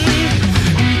ขัน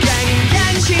แย่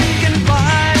งชิงกันไป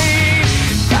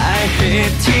แต่เห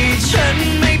ตุที่ฉัน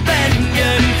ไม่เป็นอย่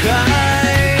างใคร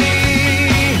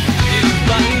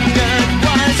บังเอิญ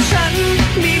ว่าฉัน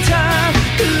มีเธอ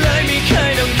ก็เลยไม่เค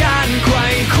ยต้องการไขว่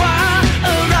คว้าอ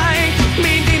ะไรไ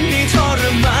ม่ดิ้นให้ทร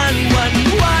มานหวั่น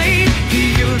ไหวที่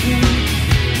หยุด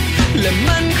และ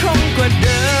มันคงกว่าเ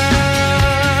ดิ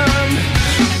ม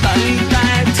ตั้งแต่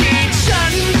ที่ฉั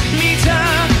นมีเธอ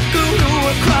ก็รู้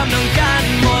ว่าความต้องการ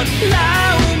หมดแล้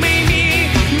วไ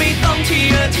ม่ต้องทะ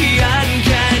เยอทะยานแ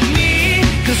ค่นี้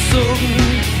ก็สุข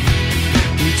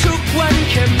ทุกวัน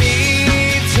แค่มี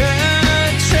เธอ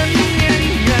ฉันยัง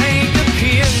ไงก็เ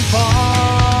พียงพอ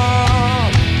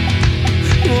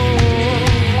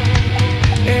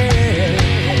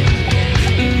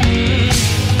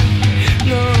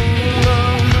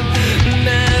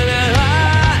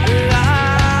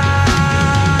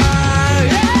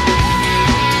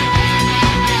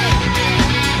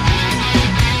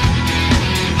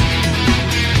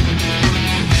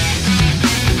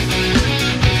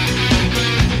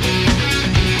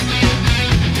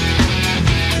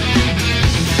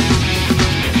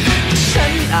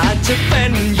จะเป็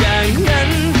นอย่างนั้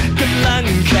นกำลัง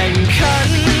แข่งขัน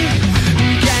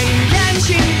แย่ง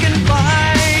ชิงกันไป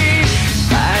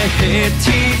แต่เหตุ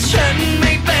ที่ฉันไ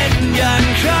ม่เป็นอย่าง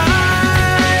ใคร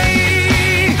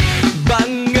บั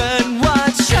งเอิญว่า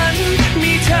ฉัน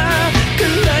มีเธอก็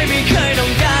เลยไม่เคยต้อ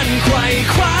งการไขว่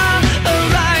คว้าอะ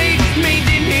ไรไม่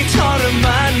ดิ้นให้ทรม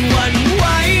านหวั่นไหว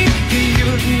ที่ห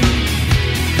ยุด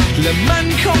และมัน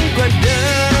คงกว่าเดิ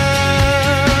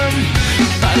ม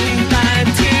ตั้งแต่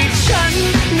ที่ฉัน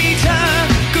มีเธอ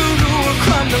ก็รู้ว่าค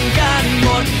วามต้องการหม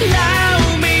ดแล้ว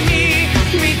ไ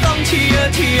ม่ต้องทะเยอ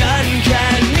ทะยานแค่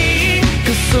นี้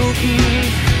ก็สุข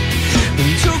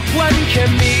ทุกวันแค่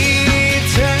มี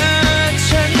เธอ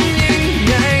ฉันยังไ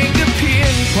งก็เพีย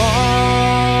งพอ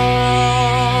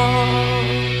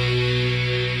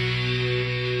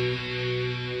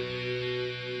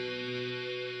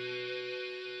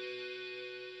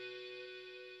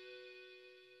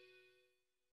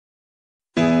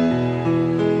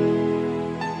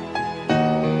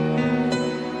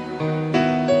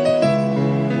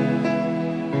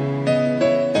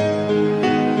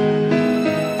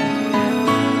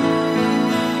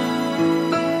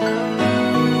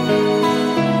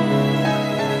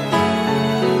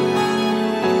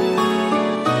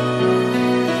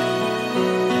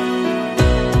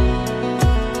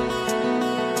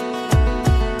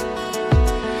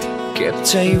เก็บ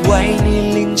ใจไว้ใน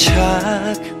ลิ้นชั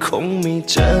กคงไม่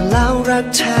เจอแล้วรัก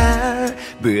แท้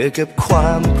เบื่อกับควา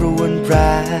มปรวนแปร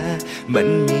มัน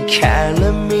มีแค่และ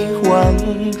ไม่หวัง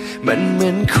มันเหมื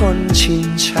อนคนชิน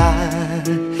ชา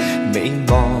ไม่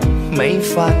มองไม่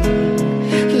ฟัง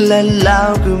และแล้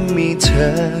วก็มีเธ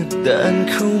อเดิน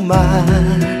เข้ามา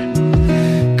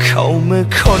เข้ามา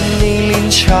คนในลิ้น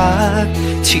ชัก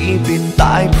ที่ปิดต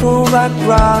ายเพราะรัก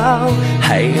ร้าวใ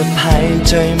ห้อภัยใ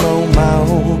จเมา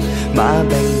มาแ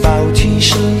บ่งเบาที่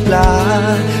ฉันปลา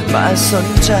มาสน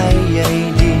ใจใย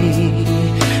ดี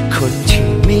คนที่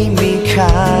ไม่มีค่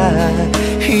า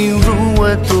ให้รู้ว่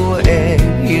าตัวเอง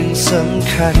ยังส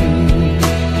ำคัญ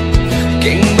เ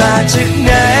ก่งมาจากไห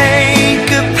น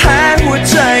ก็แพ้หัว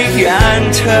ใจอย่าง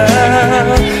เธอ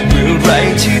เมื่อไร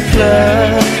ที่เพลอ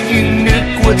ยังนึก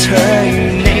ว่าเธออยู่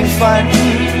ในฝัน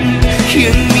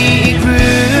ยังมีอีกห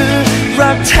รือ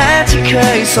รักแท้ที่เค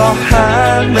ยสอหา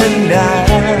มานา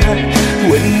น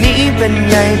วันนี้เป็น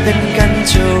ไงเป็นกัน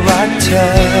จะรักเธอ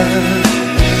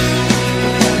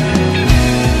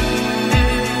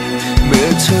เมื่อ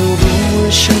เธอรู้ว่า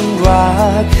ฉันรั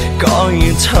กก็อย่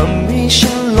าทำให้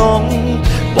ฉันหลง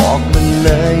บอกมันเล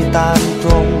ยตามตร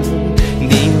ง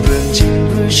นี่เรื่องจริง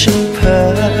หรือฉันเพ้อ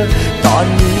ตอน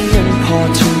นี้ยังพอ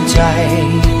ทนใจ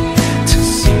ถ้า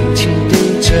สิ่งที่ได้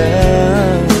เจอ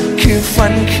คือฝั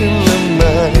นคือละเม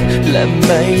อและไ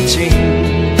ม่จริง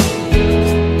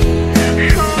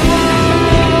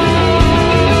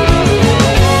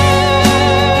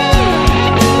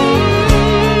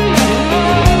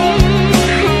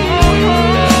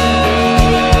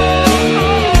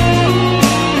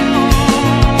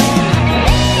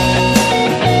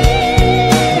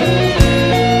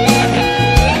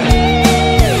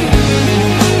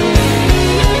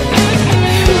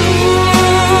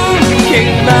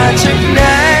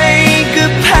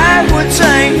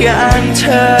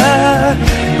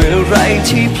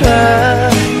ที่เพลอ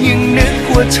ยังนึก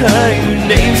ว่าเธออยู่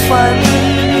ใน ฝัน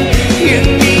ยัง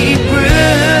มีอีกหรื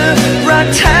อรัก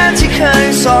แท้ที่เคย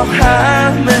สอบหา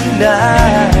มานา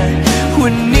นวั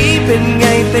นนี้เป็นไง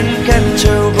เป็นกันจ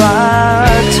ะรั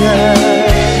กเธอ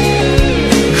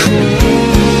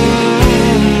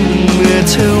เมื่อ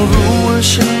เธอรู้ว่า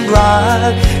ฉันรั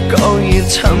กก็อย่า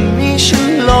ทำให้ฉัน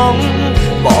หลง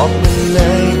บอกมันเล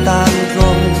ยตามตร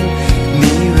ง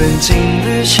นี่เรื่องจริงห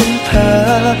รือฉันเพ้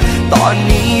อตอน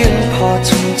นี้ยังพอท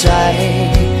ำใจ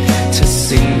ถ้า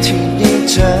สิ่งที่ได้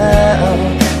เจอ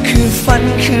คือฝัน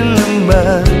คือละเมอ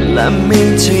และไม่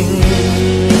จริง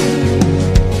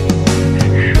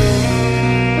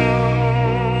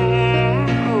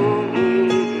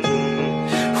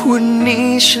วันนี้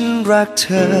ฉันรักเธ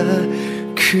อ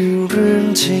คือเรื่อง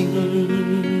จริง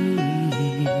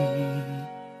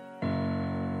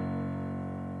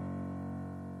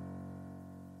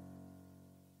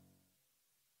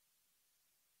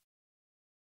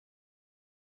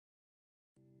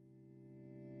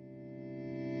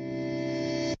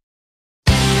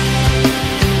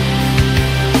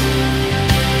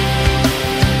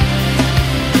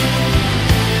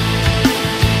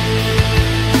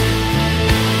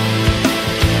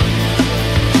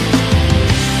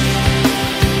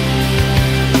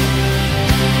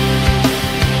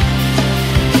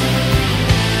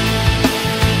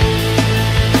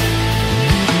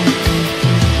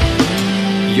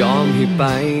ยอมให้ไป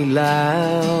แล้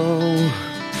ว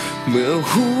เมื่อ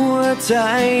หัวใจ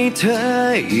เธอ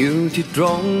อยู่ที่ตร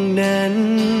งนั้น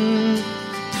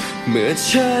เมื่อ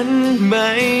ฉันไ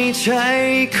ม่ใช่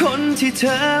คนที่เธ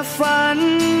อฝัน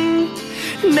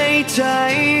ในใจ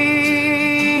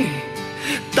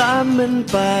ตามมัน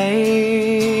ไป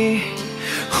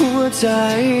หัวใจ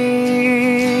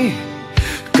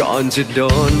ก่อนจะโด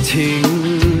นทิ้ง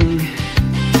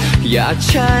อยาก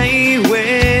ใช้เว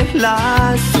ลา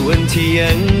ส่วนที่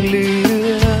ยังเหลื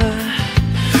อ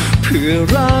เพื่อ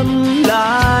รำล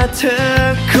าเธอ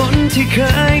คนที่เค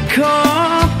ยค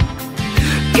บ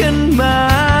กันมา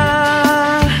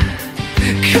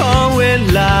ขอเว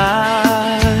ลา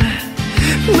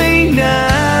ไม่นา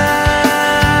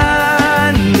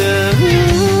น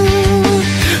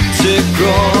จะโกร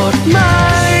ธไหม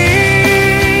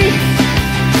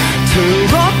เธอ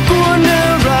รบกวนอะ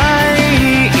ไร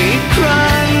อีกค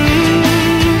รั้ง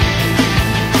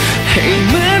ให้เ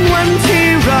หมือนวันที่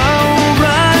เรา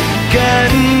รักกั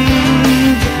น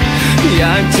อย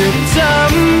ากจะจ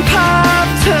ำภาพ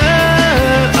เธอ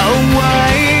เอาไว้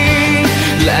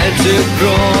และจะโกร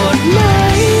ธไหม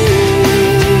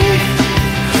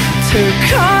เธอข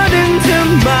อดึงเธอ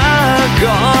มาก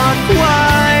อดไว้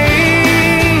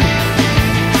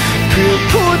เพื่อ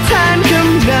พูดแทนค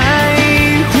ำใน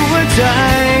หัวใจ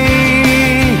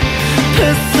ภ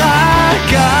าษา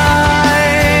กาย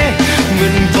มั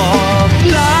นบอก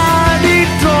ลาได้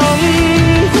ตรง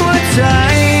หัวใจ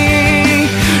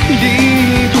ดี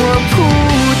กว่าพู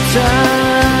ดจา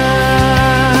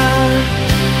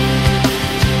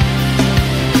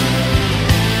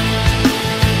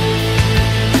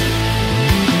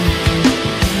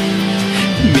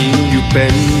มีอยู่เป็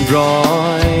นร้อ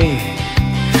ย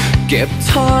เก็บ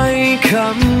ถ้อยค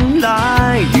ำลา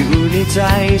ยอยู่ในใจ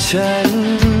ฉัน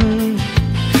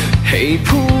ให้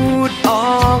พูดอ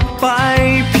อกไป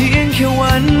เพียงแค่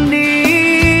วันนี้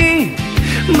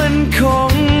มันค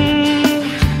ง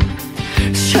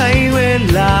ใช้เว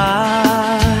ลา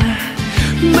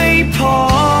ไม่พอ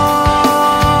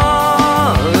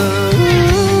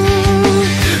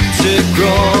จะโกร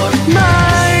ธไหม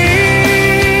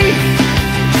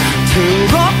เธอ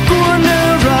รบกวนอะ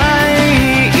ไร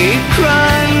อีกค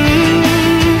รั้ง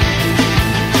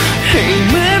ให้เ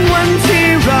หมือนวันที่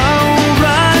เรา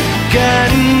รักกั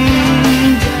น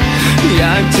อย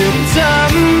ากจะจ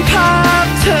ำภาพ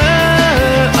เธอ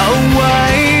เอาไว้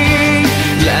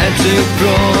และจะโกร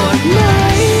ธไหม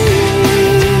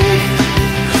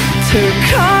เธอข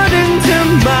อดึงเธอ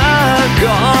มาก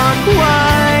อดไว้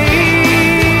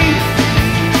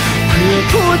เพื่อ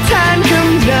พูดแทนค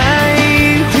ำใน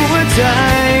หัวใจ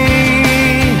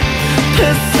ภ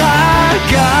าษา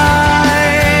กาย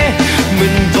มั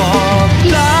นบอก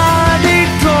ลาได้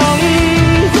ตรง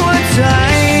หัวใจ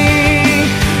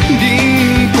ดี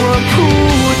กว่าพู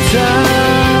ดจา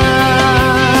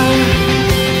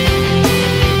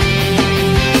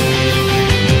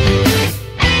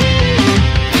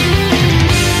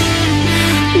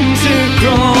จะโกร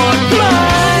ธไหม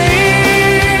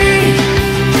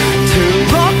เธอ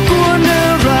รบกวนอะ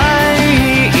ไร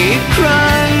อีกค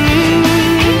รั้ง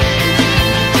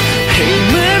ให้เ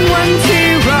หมือนวันที่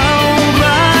เรา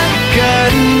รักกั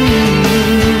น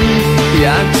อย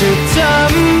ากจะจ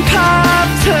ำภาพ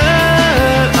เธอ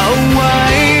เอาไว้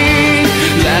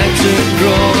และจะโกร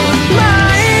ธ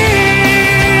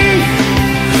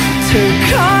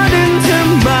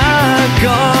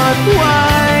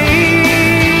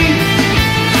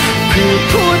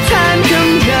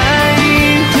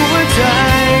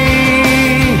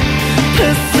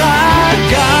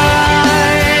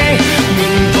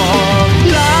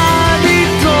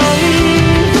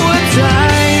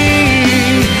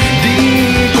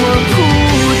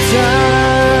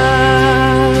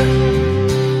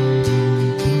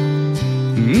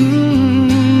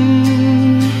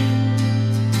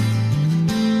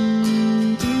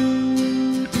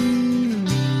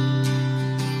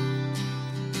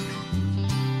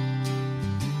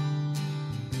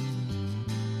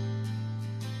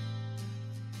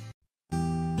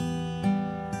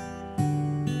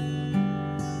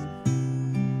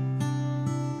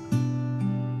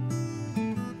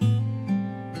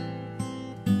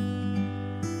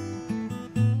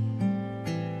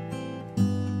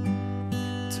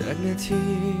จากนาที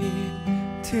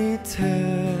ที่เธอ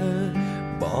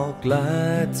บอกลา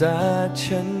จาก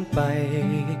ฉันไป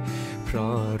เพรา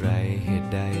ะอะไรเหตุ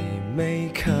ใดไม่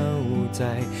เข้าใจ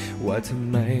ว่าทำ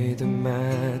ไมต้องมา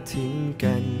ทิ้ง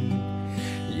กัน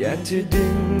อยากจะดึ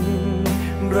ง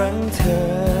รั้งเธอ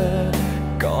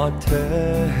กอดเธอ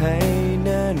ให้น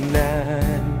า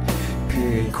นๆเ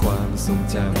พื่อความทรง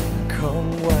จำของ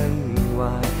วันว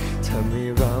านทำให้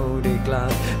เราได้กลั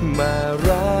บมา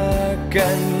รักกั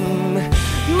น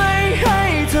ไม่ให้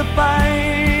เธอไป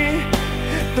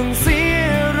ต้องเสีย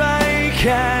อะไรแ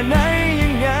ค่ไหนยั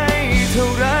งไงเท่า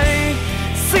ไร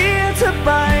เสียเธอไ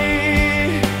ป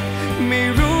ไม่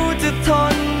รู้จะท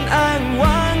นอ้าง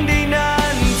ว้างได้นา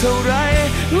นเท่าไร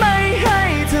ไม่ให้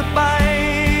เธอไป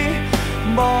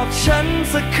บอกฉัน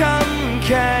สักคำแ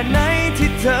ค่ไหน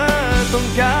ที่เธอต้อง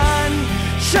การ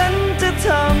ฉันจะท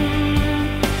ำ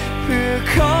เพื่อ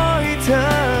ขอให้เธอ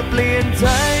เปลี่ยนใจ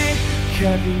แ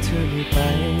ค่เพียงเธอไม่ไป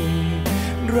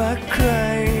รักใคร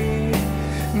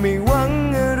ไม่หวัง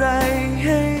อะไรใ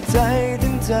ห้ใจ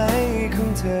ทั้งใจของ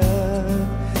เธอ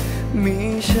มี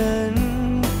ฉัน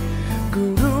ก็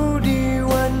รู้ดี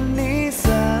วันนี้ส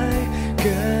ายเ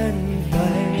กินไป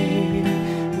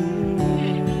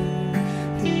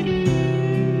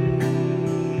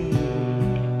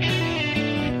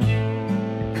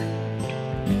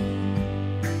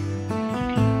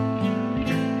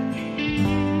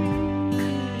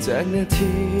จากนา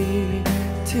ที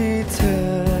ที่เธอ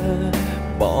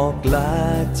บอกลา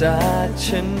จาก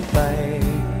ฉันไป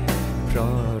เพรา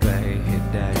ะอะไรเหตุ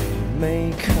ใดไม่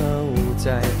เข้าใจ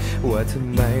ว่าท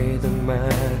ำไมต้องมา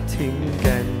ทิ้ง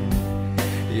กัน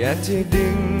อยากจะดึ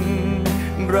ง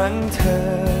รั้งเธอ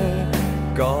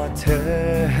กอดเธอ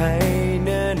ให้เ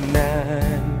นิ่นนา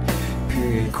นเ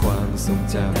พื่อความทรง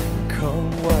จำของ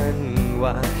วันว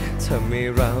านทำให้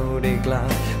เราได้กลั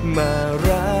บมา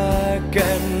รัก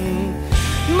กัน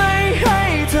ไม่ให้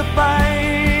เธอไป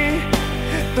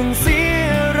ต้องเสีย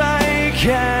อะไรแ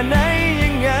ค่ไหนยั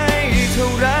งไงเท่า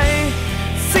ไร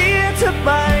เสียเธอไป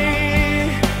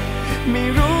ไม่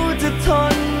รู้จะท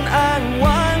นอ้าง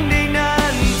ว้างได้นา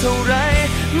นเท่าไร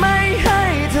ไม่ให้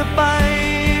เธอไป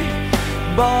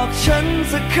บอกฉัน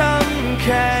สักคำแ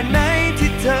ค่ไหน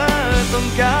ที่เธอต้อง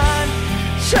การ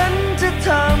ฉันจะท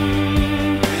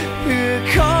ำเพื่อ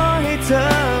ขอให้เธอ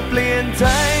เปลี่ยนใจ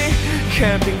แค่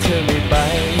เพียงเธอไม่ไป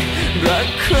รัก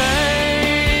ใคร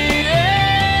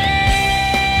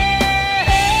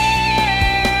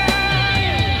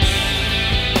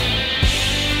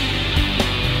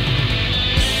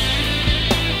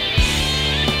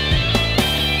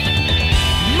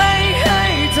ไม่ให้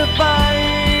เธอไป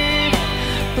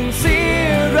ต้องเสีย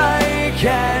อะไรแ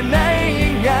ค่ไหนยั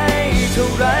งไงเท่า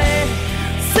ไร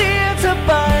เสียเธอไ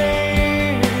ป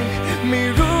ไม่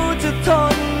รู้จะท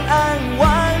นอ้าง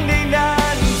ว้างได้นา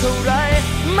นเท่าไร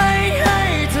ไม่ให้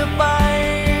เธอไป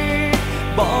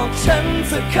บอกฉัน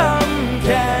สักคำแ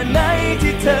ค่ไหน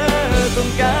ที่เธอต้อง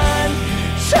การ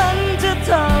ฉันจะ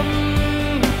ท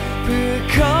ำเพื่อ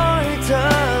ขอให้เธอ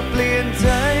เปลี่ยนใจ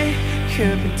แค่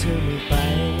เป็นเธอไม่ไป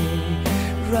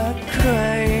รักใคร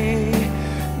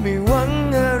ไม่หวัง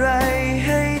อะไรใ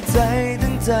ห้ใจ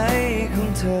ตั้งใจของ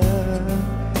เธอ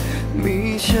มี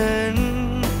ฉัน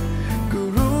ก็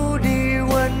รู้ดี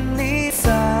วันนี้ส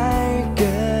ายเ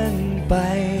กินไป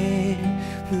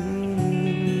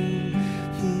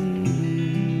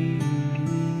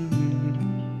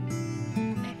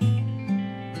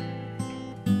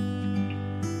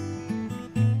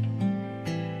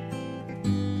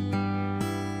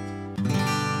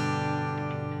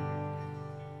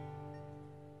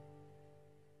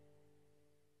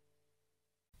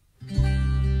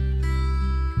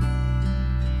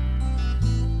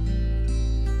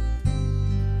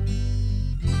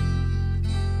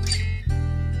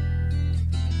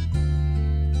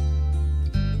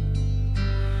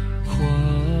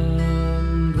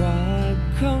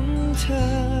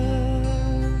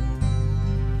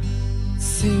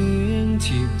เสียง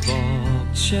ที่บอก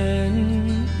ฉัน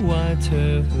ว่าเธ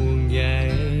อห่วงใย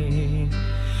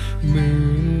มื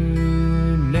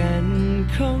อนั้น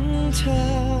ของเธอ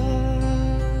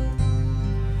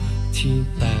ที่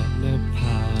แตะหน้าผ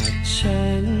ากฉั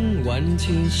นวัน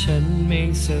ที่ฉันไม่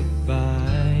สบา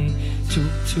ย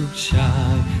ทุกฉา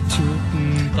กทุก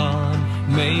ตอน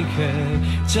ไม่เคย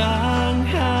จาง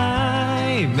หา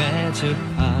ยแม้จะ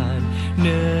ผ่านเ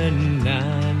นิ่นนา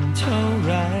นเท่าไ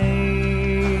ร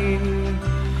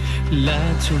และ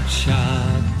ทุกฉา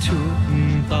กทุก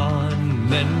ตอน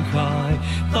นั้นคอย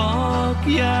ตอก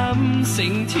ย้ำ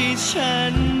สิ่งที่ฉั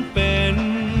นเป็น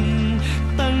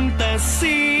ตั้งแต่เ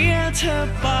สียเธอ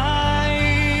ไป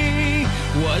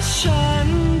ว่าฉัน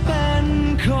เป็น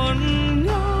คนโ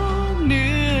ง่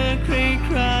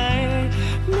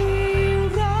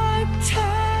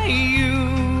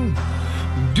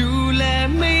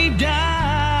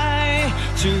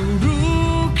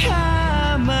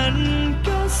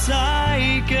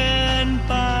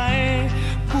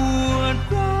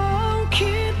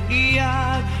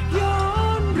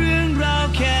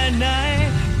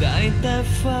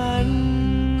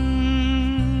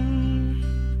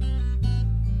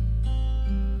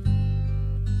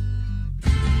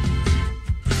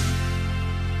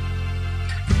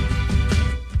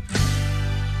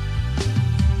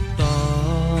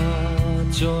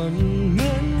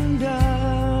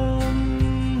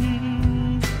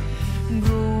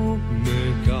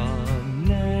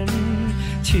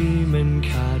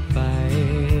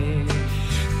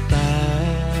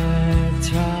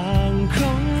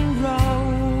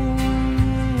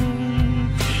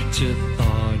จะต่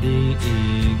อได้อี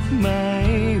กไหม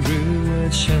หรือว่า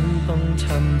ฉันต้องท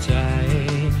ำใจ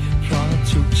เพราะ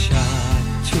ทุกฉาก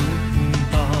ทุก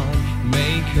ตอนไม่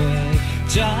เคย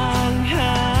จางห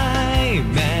าย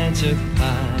แม้จะผ่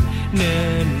านเนิ่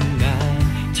นนาน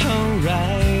เท่าไร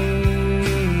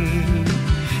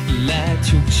และ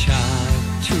ทุกฉาก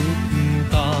ทุก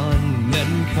ตอนนั้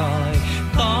นคอย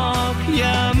ตอก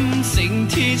ย้ำสิ่ง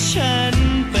ที่ฉัน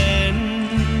เป็น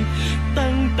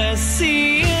ตั้งแต่เสี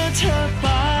ยเธอไป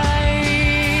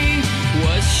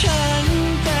ว่าฉัน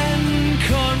เป็นค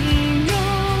นงอ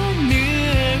เหนื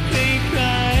อใคร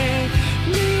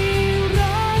ๆมี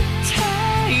รักแท้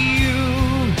อยู่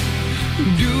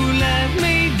ดูแลไ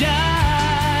ม่ได้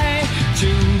จะ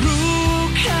รู้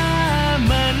ค่า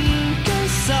มันก็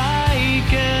สาย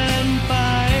เกินไป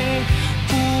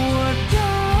ปวดร้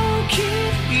าวคิ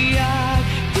ดอยาก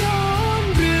ย้อน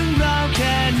เรื่องราวแ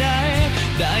ค่ไหน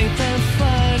ได้แต่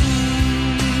ฝัน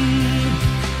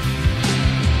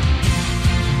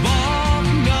บอก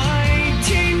หน่อย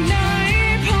ที่ไหน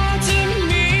พอจะ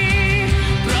มี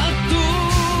ประตู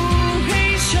ให้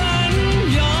ฉัน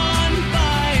ย้อนไป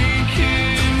คื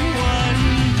นวัน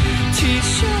ที่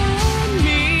ฉัน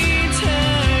มีเธอ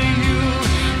อยู่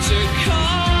จะขอ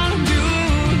ดู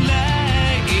แล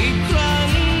อีกครั้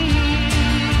ง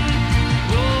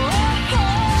โอ้โห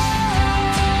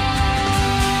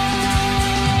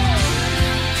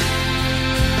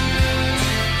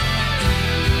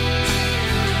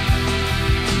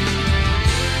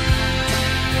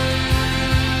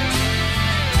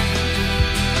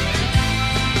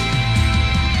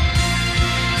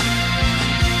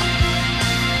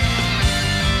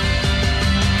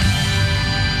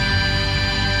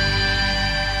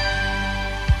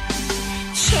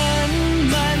ฉัน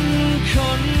มันค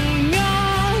นงอ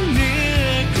เหนือ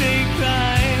ใคร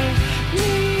ๆ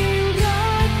มี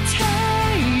รักแท้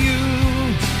อยู่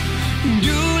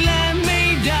ดูแลไม่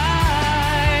ได้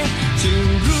จะ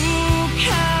รู้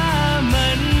ค่ามั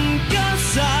นก็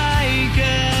สายเ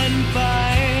กินไป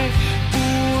ป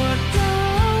วดร้า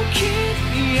วคิด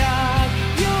อยาก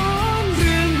ย้อนเ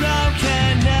รื่องราวแค่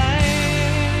ไหน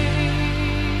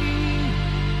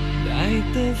ได้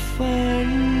แต่ฝัน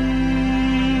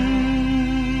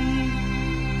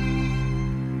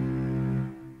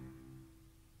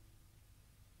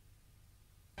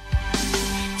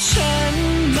ฉัน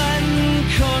มัน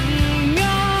คนง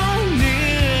อเหนื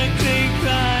อใค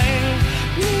ร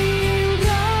ๆมี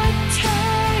รักแท้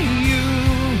อยู่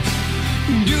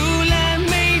ดูแล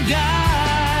ไม่ได้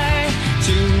จ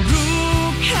ะรู้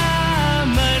ค่า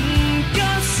มัน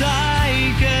ก็สาย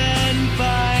เกินไป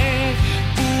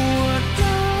ปวด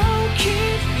ร้าวคิ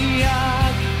ดอยา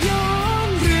กย้อน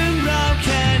เรื่องราวแ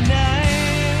ค่ไหน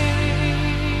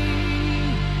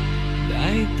ได้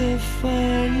แต่ฝั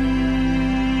น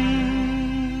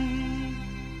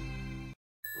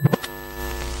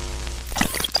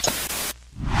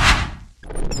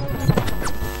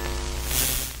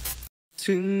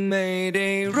ถึงไม่ได้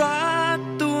รัก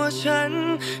ตัวฉัน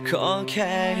ขอแ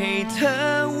ค่ให้เธอ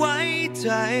ไว้ใจ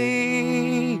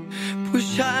ผู้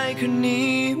ชายคน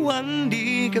นี้หวังดี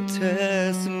กับเธอ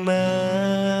เสมอ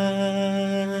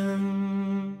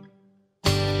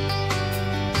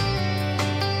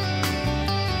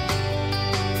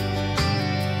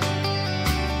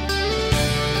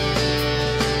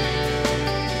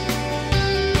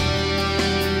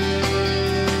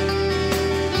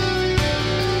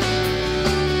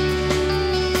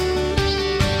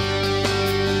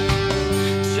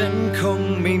ฉันคง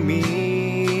ไม่มี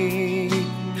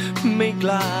ไม่ก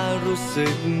ล้ารู้สึ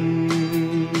ก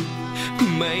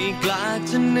ไม่กล้า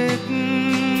จะนึก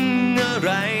อะไ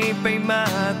รไปมา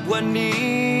กกว่า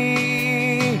นี้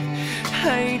ใ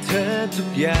ห้เธอทุก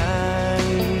อย่าง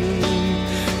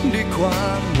ด้วยควา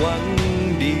มหวัง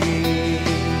ดี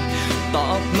ต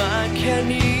อบมาแค่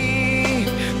นี้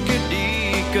ก็ดี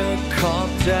ก็ขอบ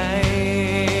ใจ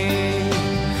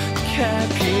แค่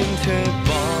เพียงเธอ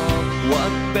บอกว่า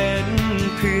เป็น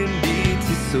เพื่อนดี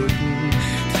ที่สุด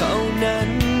เท่านั้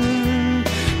น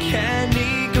แค่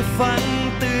นี้ก็ฟัง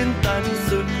ตื่นตัน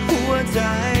สุดหัวใจ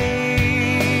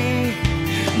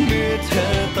เมื่อเธ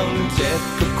อต้องเจ็บ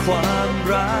กับความ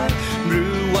รักหรื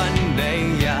อวันใด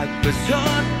อยากประช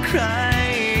ดใคร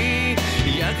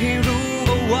อยากให้รู้เ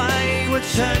อาไว้ว่า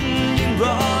ฉันยังร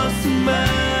อเสมอ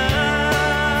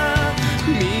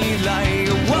มีไหลเ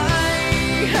อาไว้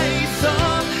ให้ซ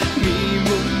บมี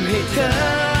มุมให้เธอ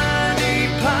ได้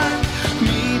พัก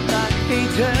มีตักให้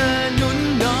เธอนุ่น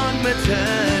นอนเมื่อเธอ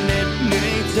เหน็ดเหนื่อ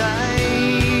ยใจ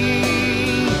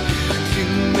ถึ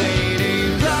งไม่ได้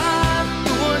รัก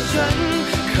ตัวฉัน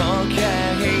ขอแค่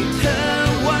ให้เธอ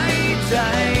ไว้ใจ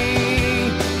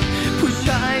ผู้ช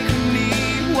ายคน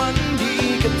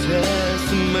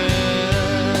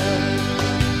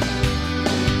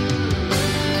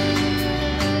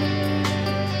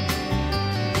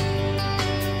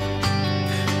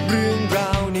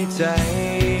ใจ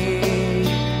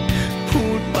พู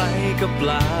ดไปก็เป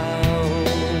ล่า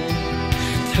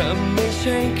ถ้าไม่ใ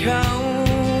ช่เขา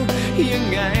ยัง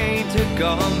ไงเธอ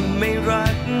ก็ไม่รั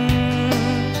ก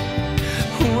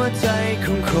หัวใจข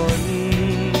องคน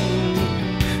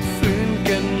ฟื้น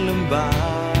กันลำบา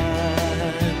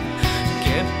กเ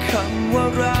ก็บคำว่า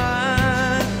รั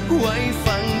กไว้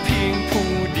ฟังเพียง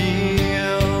ผู้เดีย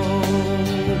ว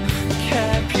แค่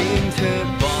เพียงเธอ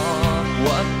บอก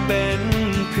ว่าเป็น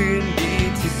เพื่อนดี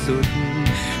ที่สุด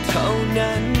เท่า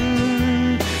นั้น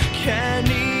แค่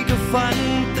นี้ก็ฝัน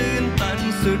ตื่นตัน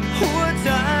สุดหัวใ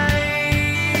จ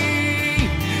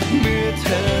เมื่อเธ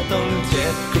อต้องเจ็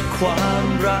บกับความ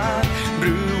รักห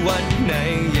รือวันไหน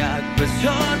อยากประช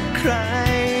ดใคร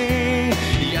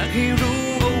อยากให้รู้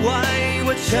เอาไว้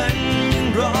ว่าฉันยัง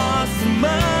รอเสม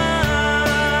อ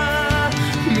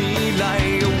มีไหล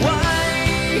เอาไว้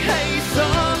ให้ส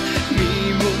องมี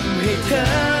มุมให้เธอ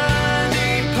ได้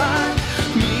พัก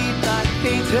มีตักใ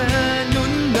ห้เธอนุ่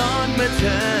นนอนเมื่อเธ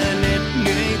อเหน็ดเห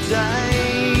นื่อยใจ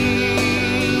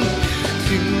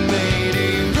ถึงไม่ได้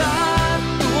รัก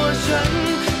ตัวฉัน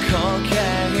ขอแค่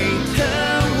ให้เธอ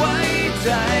ไว้ใ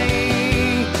จ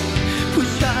ผู้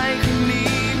ชายคน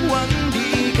นี้หวังดี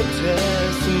กับเธอ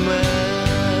เสมอ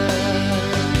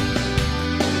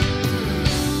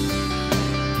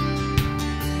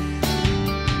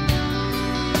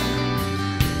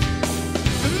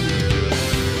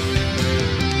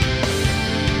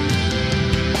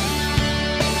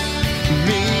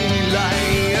มีไหล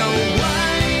เอาไว้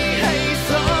ให้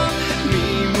สองมี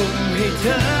มุมให้เธ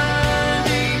อไ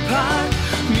ด้พัก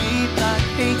มีตัก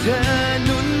ให้เธอ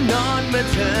นุ่นนอนเมื่อ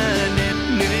เธอเหน็ด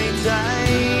เหนื่อยใจ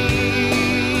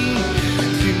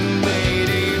ถึงไม่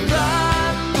ได้รั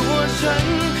กตัวฉัน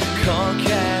ขอแ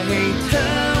ค่ให้เธอ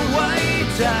ไว้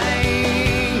ใจ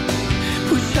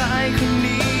ผู้ชายคน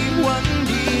นี้หวัง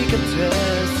ดีกับเธอ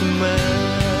เสมอ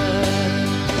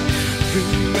ถึง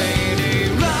ไม่ได้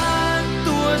รัก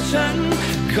ตัวฉัน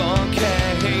ขอแค่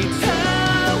ให้เธอ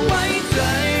ไว้ใจ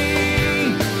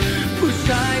ผู้ช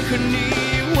ายคนนี้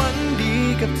หวังดี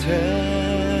กับเธอ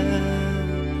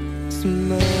เส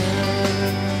มอ